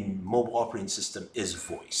jump in mobile operating system is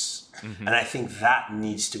voice, and I think that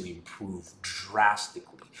needs to improve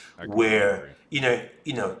drastically. Where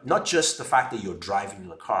not just the fact that you're driving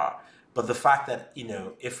the car, but the fact that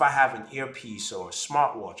if I have an earpiece or a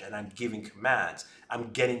smartwatch and I'm giving commands,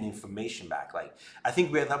 I'm getting information back. Like I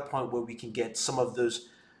think we're at that point where we can get some of those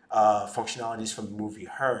functionalities from the movie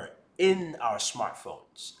Her in our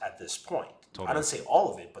smartphones at this point. Totally. I don't say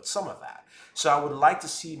all of it, but some of that. So I would like to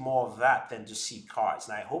see more of that than just see cards.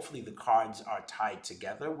 Now, hopefully the cards are tied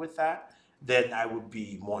together with that. Then I would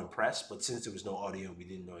be more impressed. But since there was no audio, we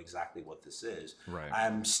didn't know exactly what this is. Right.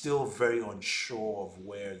 I'm still very unsure of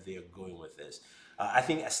where they're going with this. I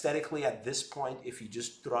think aesthetically at this point, if you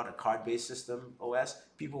just throw out a card-based system OS,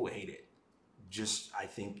 people will hate it. Just, I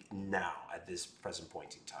think, now, at this present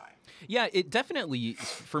point in time. Yeah, it definitely,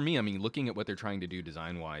 for me, I mean, looking at what they're trying to do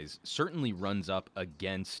design-wise, certainly runs up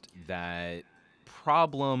against that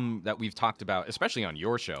problem that we've talked about, especially on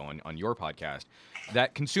your show, on your podcast,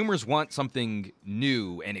 that consumers want something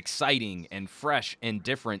new and exciting and fresh and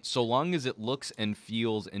different, so long as it looks and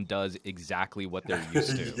feels and does exactly what they're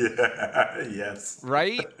used to. Yeah, yes.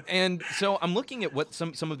 Right? And so I'm looking at what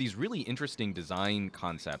some of these really interesting design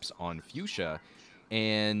concepts on Fuchsia,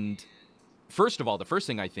 and first of all, the first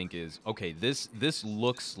thing I think is, okay, this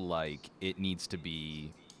looks like it needs to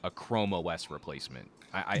be a Chrome OS replacement.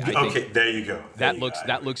 I think there you go. That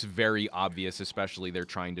looks very obvious, especially they're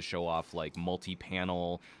trying to show off like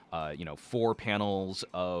multi-panel, 4 panels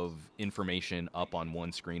of information up on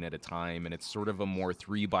one screen at a time, and it's sort of a more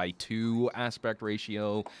 3:2 aspect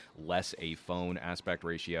ratio, less a phone aspect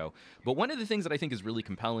ratio. But one of the things that I think is really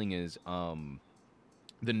compelling is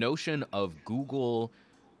the notion of Google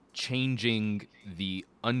changing the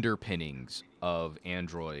underpinnings of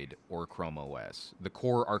Android or Chrome OS, the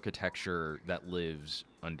core architecture that lives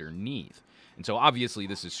underneath. And so obviously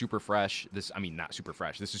this is super fresh. Not super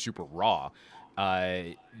fresh. This is super raw.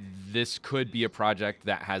 This could be a project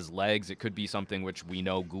that has legs. It could be something which we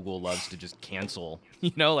know Google loves to just cancel. We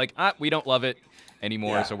don't love it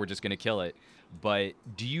anymore, so we're just going to kill it. But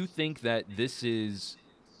do you think that this is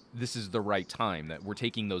the right time, that we're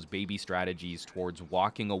taking those baby strategies towards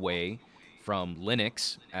walking away from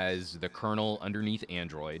Linux as the kernel underneath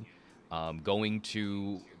Android, going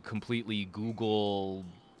to completely Google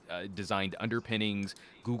designed underpinnings,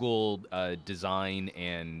 Google design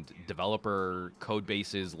and developer code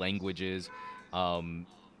bases, languages?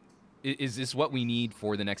 Is this what we need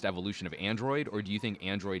for the next evolution of Android, or do you think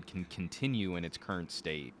Android can continue in its current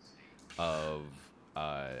state? of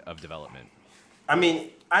development. I mean,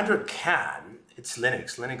 Android can. It's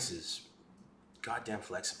Linux. Linux is goddamn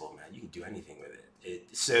flexible, man. You can do anything with it.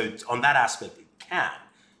 So on that aspect, it can.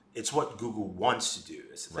 It's what Google wants to do.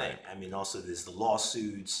 Is the thing. I mean, also there's the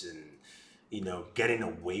lawsuits and getting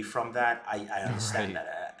away from that. I understand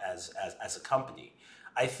that as a company.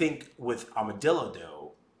 I think with Armadillo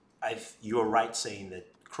though, you're right saying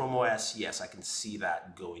that Chrome OS. Yes, I can see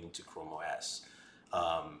that going to Chrome OS.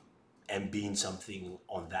 And being something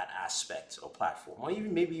on that aspect or platform, or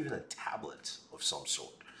maybe even a tablet of some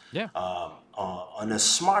sort. Yeah. On a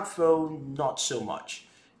smartphone, not so much,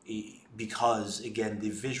 because again, the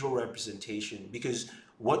visual representation. Because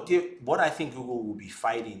what I think Google will be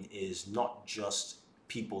fighting is not just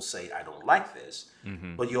people say I don't like this,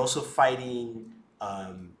 but you're also fighting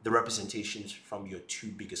the representations from your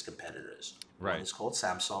two biggest competitors. Right. One is called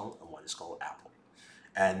Samsung, and one is called Apple.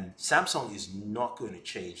 And Samsung is not going to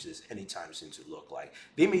change this anytime soon to look like.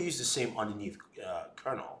 They may use the same underneath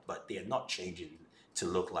kernel, but they are not changing to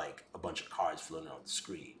look like a bunch of cards floating on the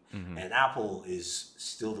screen. And Apple is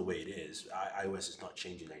still the way it is. iOS is not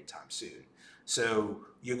changing anytime soon. So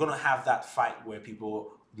you're going to have that fight where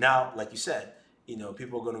people, now, like you said,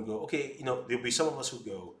 people are going to go, okay, there'll be some of us who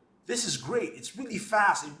go, this is great. It's really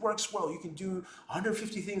fast. It works well. You can do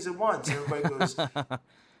 150 things at once. And everybody goes,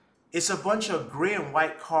 it's a bunch of gray and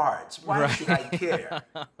white cards. Why should I care?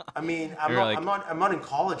 I mean, I'm not in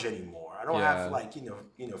college anymore. I don't have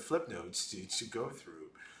flip notes to go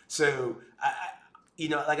through. So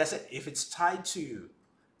like I said, if it is tied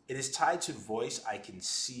to voice, I can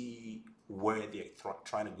see where they're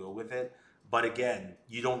trying to go with it. But again,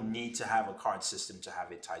 you don't need to have a card system to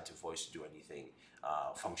have it tied to voice to do anything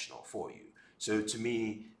functional for you. So to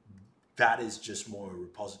me, that is just more a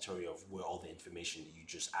repository of where all the information that you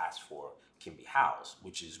just asked for can be housed,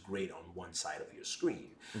 which is great on one side of your screen.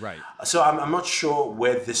 Right. So I'm not sure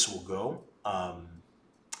where this will go.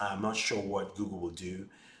 I'm not sure what Google will do.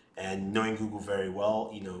 And knowing Google very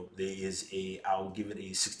well, I'll give it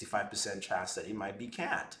a 65% chance that it might be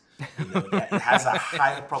canned. It has a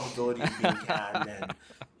higher probability of being canned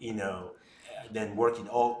than working.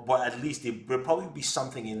 But at least there will probably be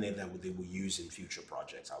something in there that they will use in future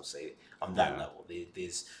projects. I would say on that level,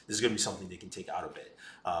 there's going to be something they can take out of it.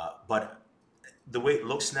 But the way it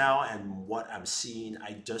looks now and what I'm seeing,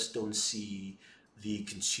 I just don't see the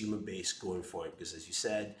consumer base going for it, because as you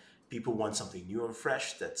said, people want something new and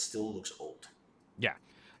fresh that still looks old. Yeah.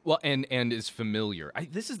 Well, and is familiar.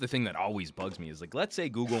 This is the thing that always bugs me is, like, let's say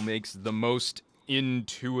Google makes the most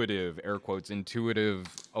intuitive, air quotes, intuitive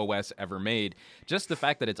OS ever made. Just the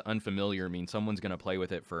fact that it's unfamiliar means someone's going to play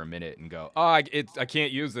with it for a minute and go, oh, I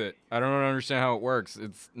can't use it. I don't understand how it works.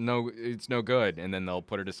 It's no good. And then they'll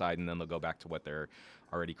put it aside and then they'll go back to what they're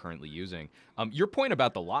already currently using. Your point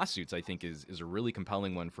about the lawsuits, I think, is a really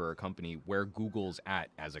compelling one for a company where Google's at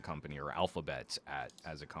as a company, or Alphabet's at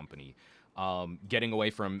as a company. Getting away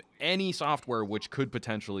from any software which could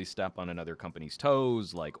potentially step on another company's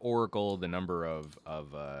toes, like Oracle, the number of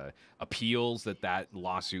appeals that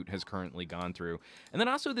lawsuit has currently gone through. And then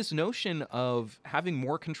also this notion of having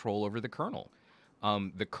more control over the kernel.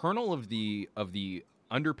 The kernel of the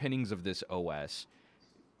underpinnings of this OS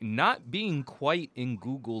not being quite in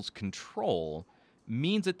Google's control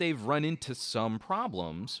means that they've run into some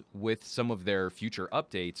problems with some of their future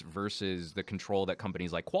updates versus the control that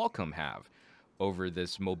companies like Qualcomm have over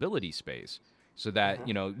this mobility space. So that,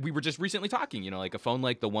 we were just recently talking, like a phone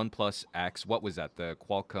like the OnePlus X, what was that, the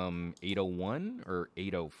Qualcomm 801 or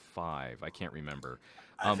 805? I can't remember.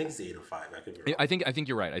 I think it's the 805. I could be wrong. I think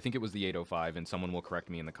you're right. I think it was the 805, and someone will correct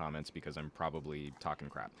me in the comments because I'm probably talking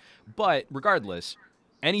crap. But regardless,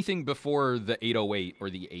 anything before the 808 or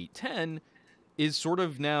the 810 is sort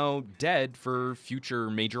of now dead for future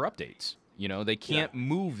major updates. They can't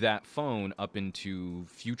move that phone up into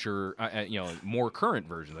future, more current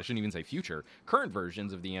versions. I shouldn't even say future, current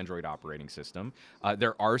versions of the Android operating system.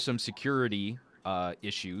 There are some security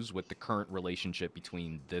issues with the current relationship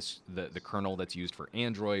between the kernel that's used for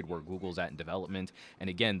Android, where Google's at in development, and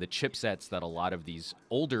again, the chipsets that a lot of these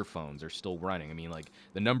older phones are still running. I mean, like,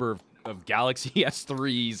 the number of Galaxy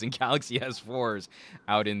S3s and Galaxy S4s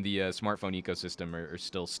out in the smartphone ecosystem are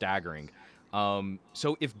still staggering.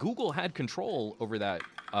 So if Google had control over that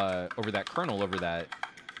kernel, over that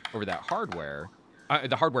hardware,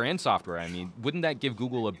 the hardware and software, I mean, wouldn't that give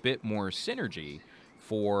Google a bit more synergy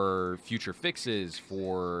for future fixes,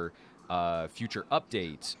 for future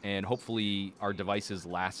updates, and hopefully our devices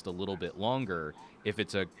last a little bit longer? If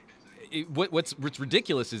it's what's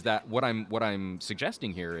ridiculous is that what I'm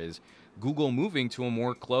suggesting here is Google moving to a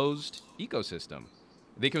more closed ecosystem.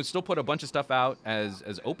 They can still put a bunch of stuff out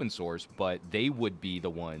as open source, but they would be the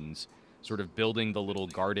ones sort of building the little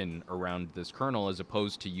garden around this kernel as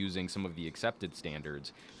opposed to using some of the accepted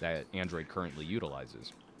standards that Android currently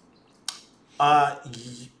utilizes.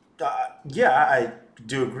 Yeah, I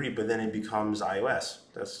do agree, but then it becomes iOS.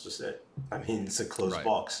 That's just it. I mean, it's a closed Right.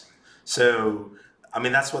 box. So, I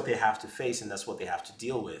mean, that's what they have to face, and that's what they have to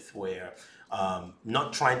deal with. Where,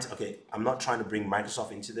 not trying to. Okay, I'm not trying to bring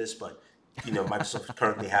Microsoft into this, but Microsoft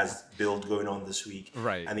currently has build going on this week,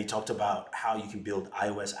 Right. and they talked about how you can build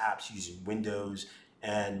iOS apps using Windows,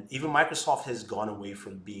 and even Microsoft has gone away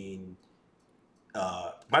from being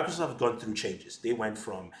Microsoft have gone through changes. They went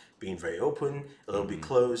from being very open, a little bit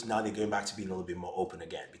closed. Now they're going back to being a little bit more open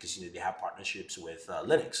again because they have partnerships with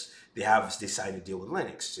Linux. They signed a deal with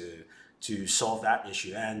Linux to solve that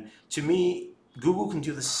issue. And to me, Google can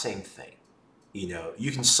do the same thing.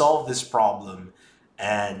 You can solve this problem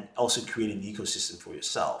and also create an ecosystem for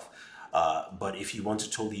yourself. But if you want to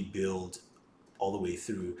totally build all the way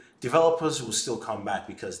through, developers will still come back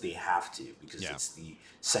because they have to, because Yeah. it's the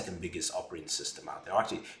second biggest operating system out there.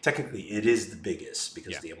 Actually, technically, it is the biggest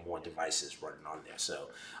because there are more devices running on there. So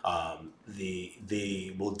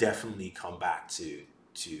they will definitely come back to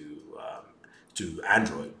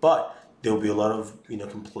Android, but there'll be a lot of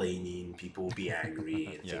complaining. People will be angry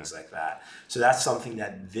and things like that. So that's something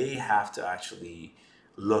that they have to actually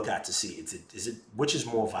look at to see is it which is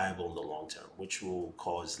more viable in the long term, which will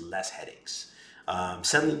cause less headaches.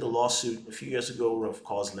 Settling the lawsuit a few years ago would have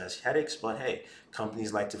caused less headaches, but hey,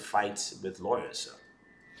 companies like to fight with lawyers. So.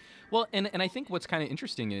 Well, and I think what's kind of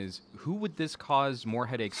interesting is who would this cause more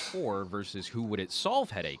headaches for versus who would it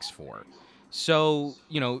solve headaches for? So,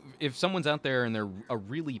 if someone's out there and they're a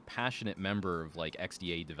really passionate member of like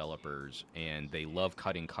XDA developers and they love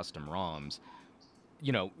cutting custom ROMs,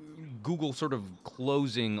 Google sort of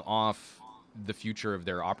closing off the future of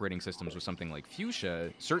their operating systems with something like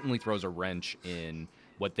Fuchsia certainly throws a wrench in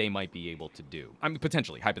what they might be able to do. I mean,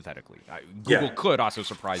 potentially, hypothetically. Google could also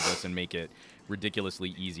surprise us and make it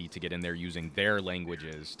ridiculously easy to get in there using their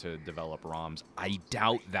languages to develop ROMs. I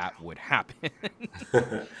doubt that would happen.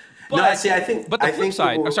 I think. But the flip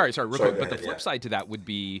side, Google, sorry, real quick. But ahead, the flip side to that would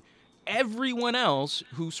be everyone else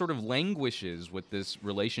who sort of languishes with this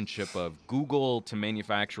relationship of Google to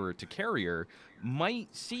manufacturer to carrier might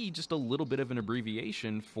see just a little bit of an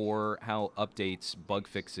abbreviation for how updates, bug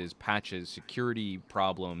fixes, patches, security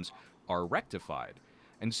problems are rectified.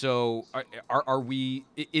 And so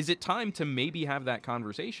is it time to maybe have that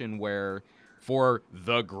conversation where for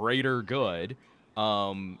the greater good,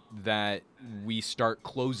 that we start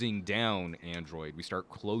closing down Android, we start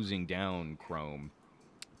closing down Chrome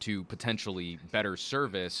to potentially better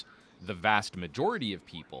service the vast majority of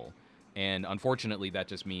people? And unfortunately, that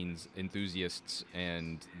just means enthusiasts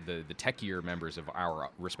and the techier members of our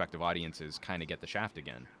respective audiences kind of get the shaft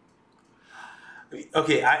again.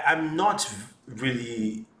 Okay, I'm not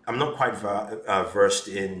quite versed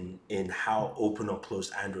in how open or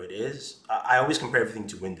closed Android is. I always compare everything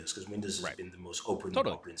to Windows because Windows has been the most open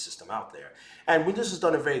operating system out there, and Windows has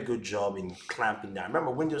done a very good job in clamping down.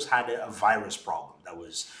 Remember, Windows had a virus problem that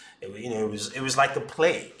was, it was like the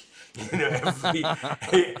plague.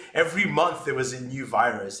 Every month there was a new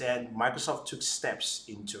virus, and Microsoft took steps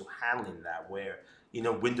into handling that. Where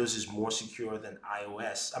Windows is more secure than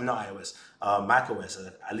iOS. I'm not iOS, Mac OS.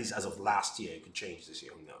 At least as of last year, it could change this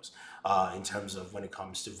year. Who knows? In terms of when it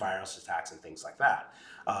comes to virus attacks and things like that.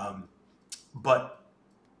 But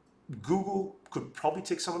Google could probably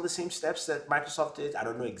take some of the same steps that Microsoft did. I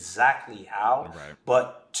don't know exactly how,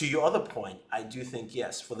 but to your other point, I do think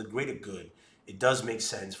yes, for the greater good, it does make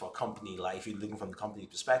sense for a company like, if you're looking from the company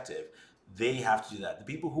perspective, they have to do that. The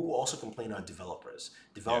people who also complain are developers.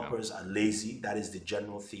 Developers are lazy. That is the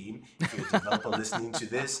general theme. If you're a developer listening to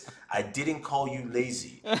this, I didn't call you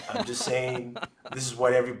lazy. I'm just saying this is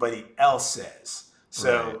what everybody else says.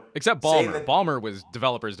 So except Ballmer. Ballmer was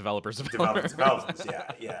developers. Developers.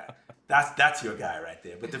 Yeah. That's your guy right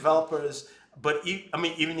there. But developers. But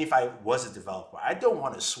even if I was a developer, I don't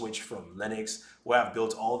want to switch from Linux, where I've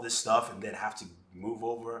built all this stuff, and then have to move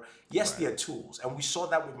over. Yes, there are tools, and we saw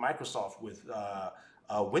that with Microsoft with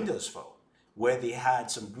Windows Phone, where they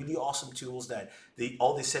had some really awesome tools that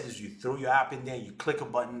all they said is you throw your app in there, you click a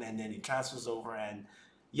button, and then it transfers over. And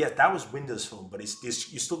yes, that was Windows Phone, but you're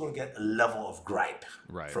still going to get a level of gripe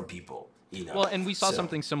from people. Well, and we saw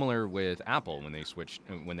something similar with Apple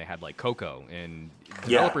when they had like Cocoa, and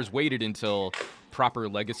developers waited until proper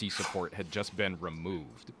legacy support had just been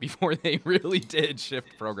removed before they really did shift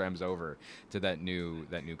programs over to that new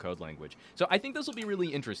code language. So I think this will be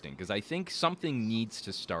really interesting because I think something needs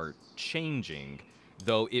to start changing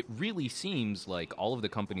Though it really seems like all of the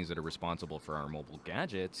companies that are responsible for our mobile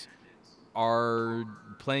gadgets are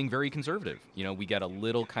playing very conservative. You know, we get a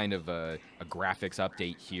little kind of a graphics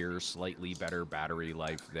update here, slightly better battery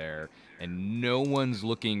life there, and no one's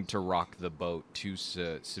looking to rock the boat too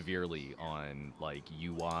severely on like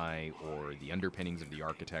UI or the underpinnings of the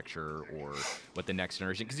architecture or what the next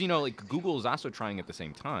generation. Because, you know, like Google is also trying at the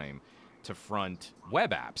same time to front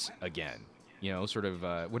web apps again. You know, sort of,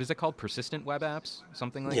 what is it called? Persistent web apps?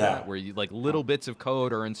 Something like that? Where you, like, little bits of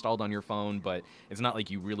code are installed on your phone, but it's not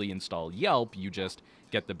like you really install Yelp. You just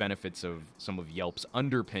get the benefits of some of Yelp's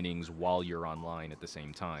underpinnings while you're online at the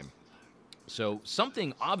same time. So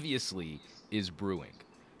something obviously is brewing.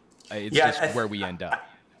 It's just where we end up.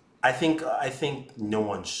 I think no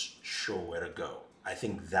one's sure where to go. I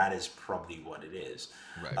think that is probably what it is.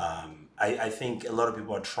 Right. I think a lot of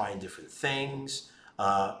people are trying different things.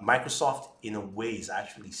 Microsoft, in a way, is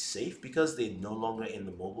actually safe because they're no longer in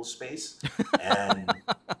the mobile space, and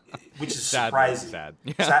which is surprising.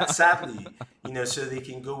 Sadly, you know, so they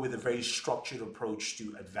can go with a very structured approach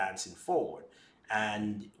to advancing forward.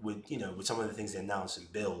 And with some of the things they announce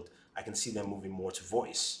and build, I can see them moving more to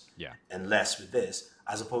voice, and less with this,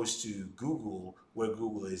 as opposed to Google, where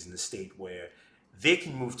Google is in a state where they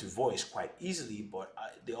can move to voice quite easily, but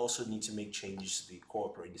they also need to make changes to the core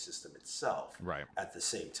operating system itself at the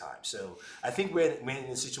same time. So I think we're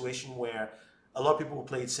in a situation where a lot of people will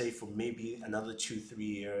play it safe for maybe another 2-3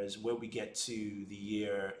 years, where we get to the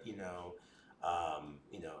year,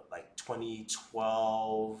 like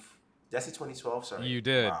 2012. Did I say 2012? Sorry. You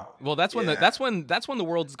did. Wow. Well, that's when that's when the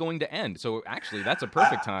world's going to end. So actually, that's a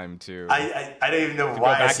perfect time to. I don't even know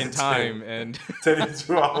why. Go back in time and.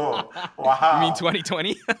 2012. Wow. You mean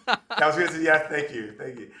 2020? I was going to say thank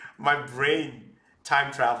you. My brain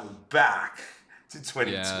time traveled back to 2012.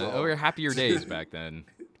 Yeah, we were happier days back then.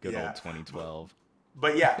 Good old 2012.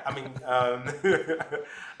 But yeah, I mean,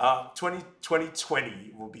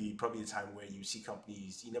 2020 will be probably the time where you see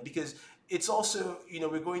companies, because it's also,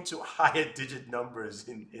 we're going to higher digit numbers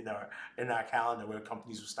in our calendar where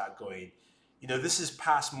companies will start going, this is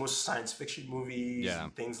past most science fiction movies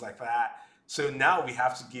and things like that. So now we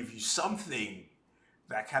have to give you something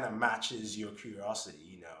that kind of matches your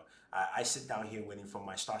curiosity. I sit down here waiting for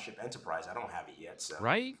my Starship Enterprise. I don't have it yet. So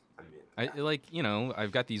right.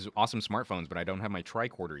 I've got these awesome smartphones, but I don't have my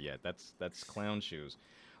tricorder yet. That's clown shoes.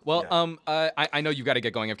 Well, I know you've got to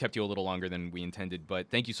get going. I've kept you a little longer than we intended, but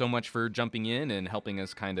thank you so much for jumping in and helping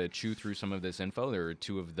us kind of chew through some of this info. There are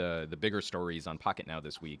two of the bigger stories on Pocketnow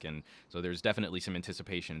this week, and so there's definitely some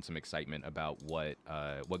anticipation, some excitement about what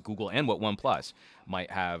Google and what OnePlus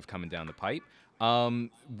might have coming down the pipe.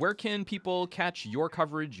 Where can people catch your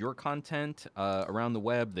coverage, your content around the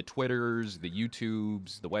web, the Twitters, the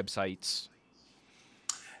YouTubes, the websites?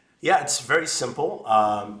 Yeah, it's very simple.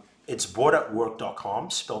 It's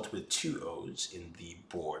BooredAtWork.com, spelled with 2 O's in the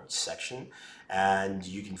board section. And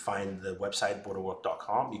you can find the website,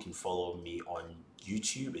 BooredAtWork.com. You can follow me on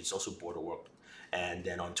YouTube. It's also BooredAtWork. And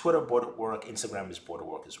then on Twitter, BooredAtWork. Instagram is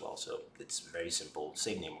BooredAtWork as well. So it's very simple.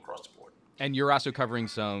 Same name across the board. And you're also covering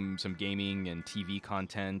some gaming and TV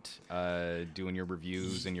content, doing your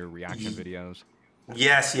reviews and your reaction videos.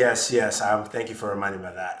 Yes. Thank you for reminding me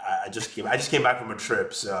of that. I just came back from a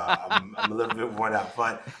trip, so I'm a little bit worn out.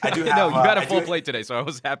 But I do have. No, you got a full plate today, so I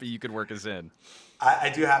was happy you could work us in. I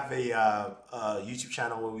do have a YouTube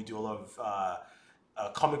channel where we do a lot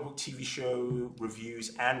of comic book TV show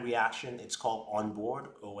reviews and reaction. It's called On Board,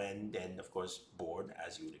 ON, and of course Board,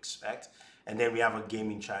 as you would expect. And then we have a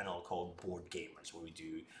gaming channel called Board Gamers, where we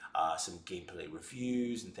do some gameplay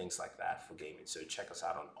reviews and things like that for gaming. So check us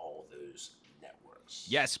out on all those networks.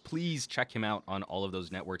 Yes, please check him out on all of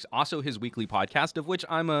those networks. Also, his weekly podcast, of which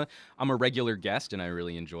I'm a regular guest, and I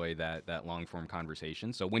really enjoy that long form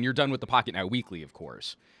conversation. So when you're done with the Pocketnow Weekly, of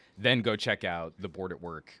course, then go check out the Board at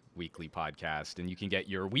Work weekly podcast, and you can get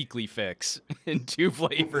your weekly fix in 2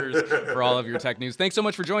 flavors for all of your tech news. Thanks so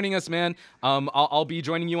much for joining us, man. I'll be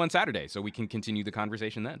joining you on Saturday, so we can continue the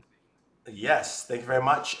conversation then. Yes, thank you very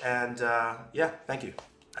much, and thank you.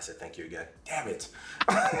 I said thank you again. Damn it.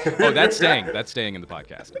 Oh, that's staying. That's staying in the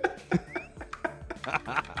podcast.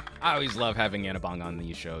 I always love having Enobong on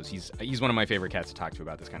these shows. He's one of my favorite cats to talk to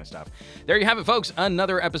about this kind of stuff. There you have it, folks.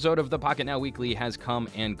 Another episode of the Pocketnow Weekly has come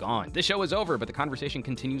and gone. This show is over, but the conversation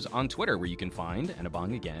continues on Twitter, where you can find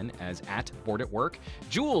Enobong again as @BoredAtWork.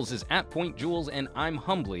 Jules is @PointJules, and I'm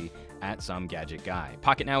humbly @SomeGadgetGuy.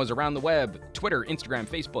 Pocketnow is around the web: Twitter, Instagram,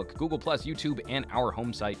 Facebook, Google+, YouTube, and our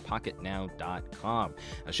home site, Pocketnow.com.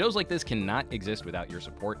 Now, shows like this cannot exist without your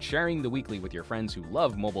support. Sharing the weekly with your friends who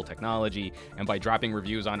love mobile technology, and by dropping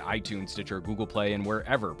reviews on iTunes, Stitcher, Google Play, and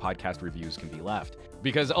wherever podcast reviews can be left.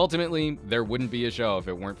 Because ultimately, there wouldn't be a show if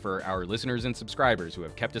it weren't for our listeners and subscribers who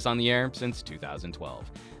have kept us on the air since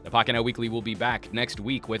 2012. The Pocketnow Weekly will be back next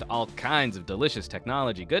week with all kinds of delicious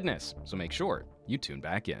technology goodness, so make sure you tune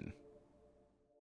back in.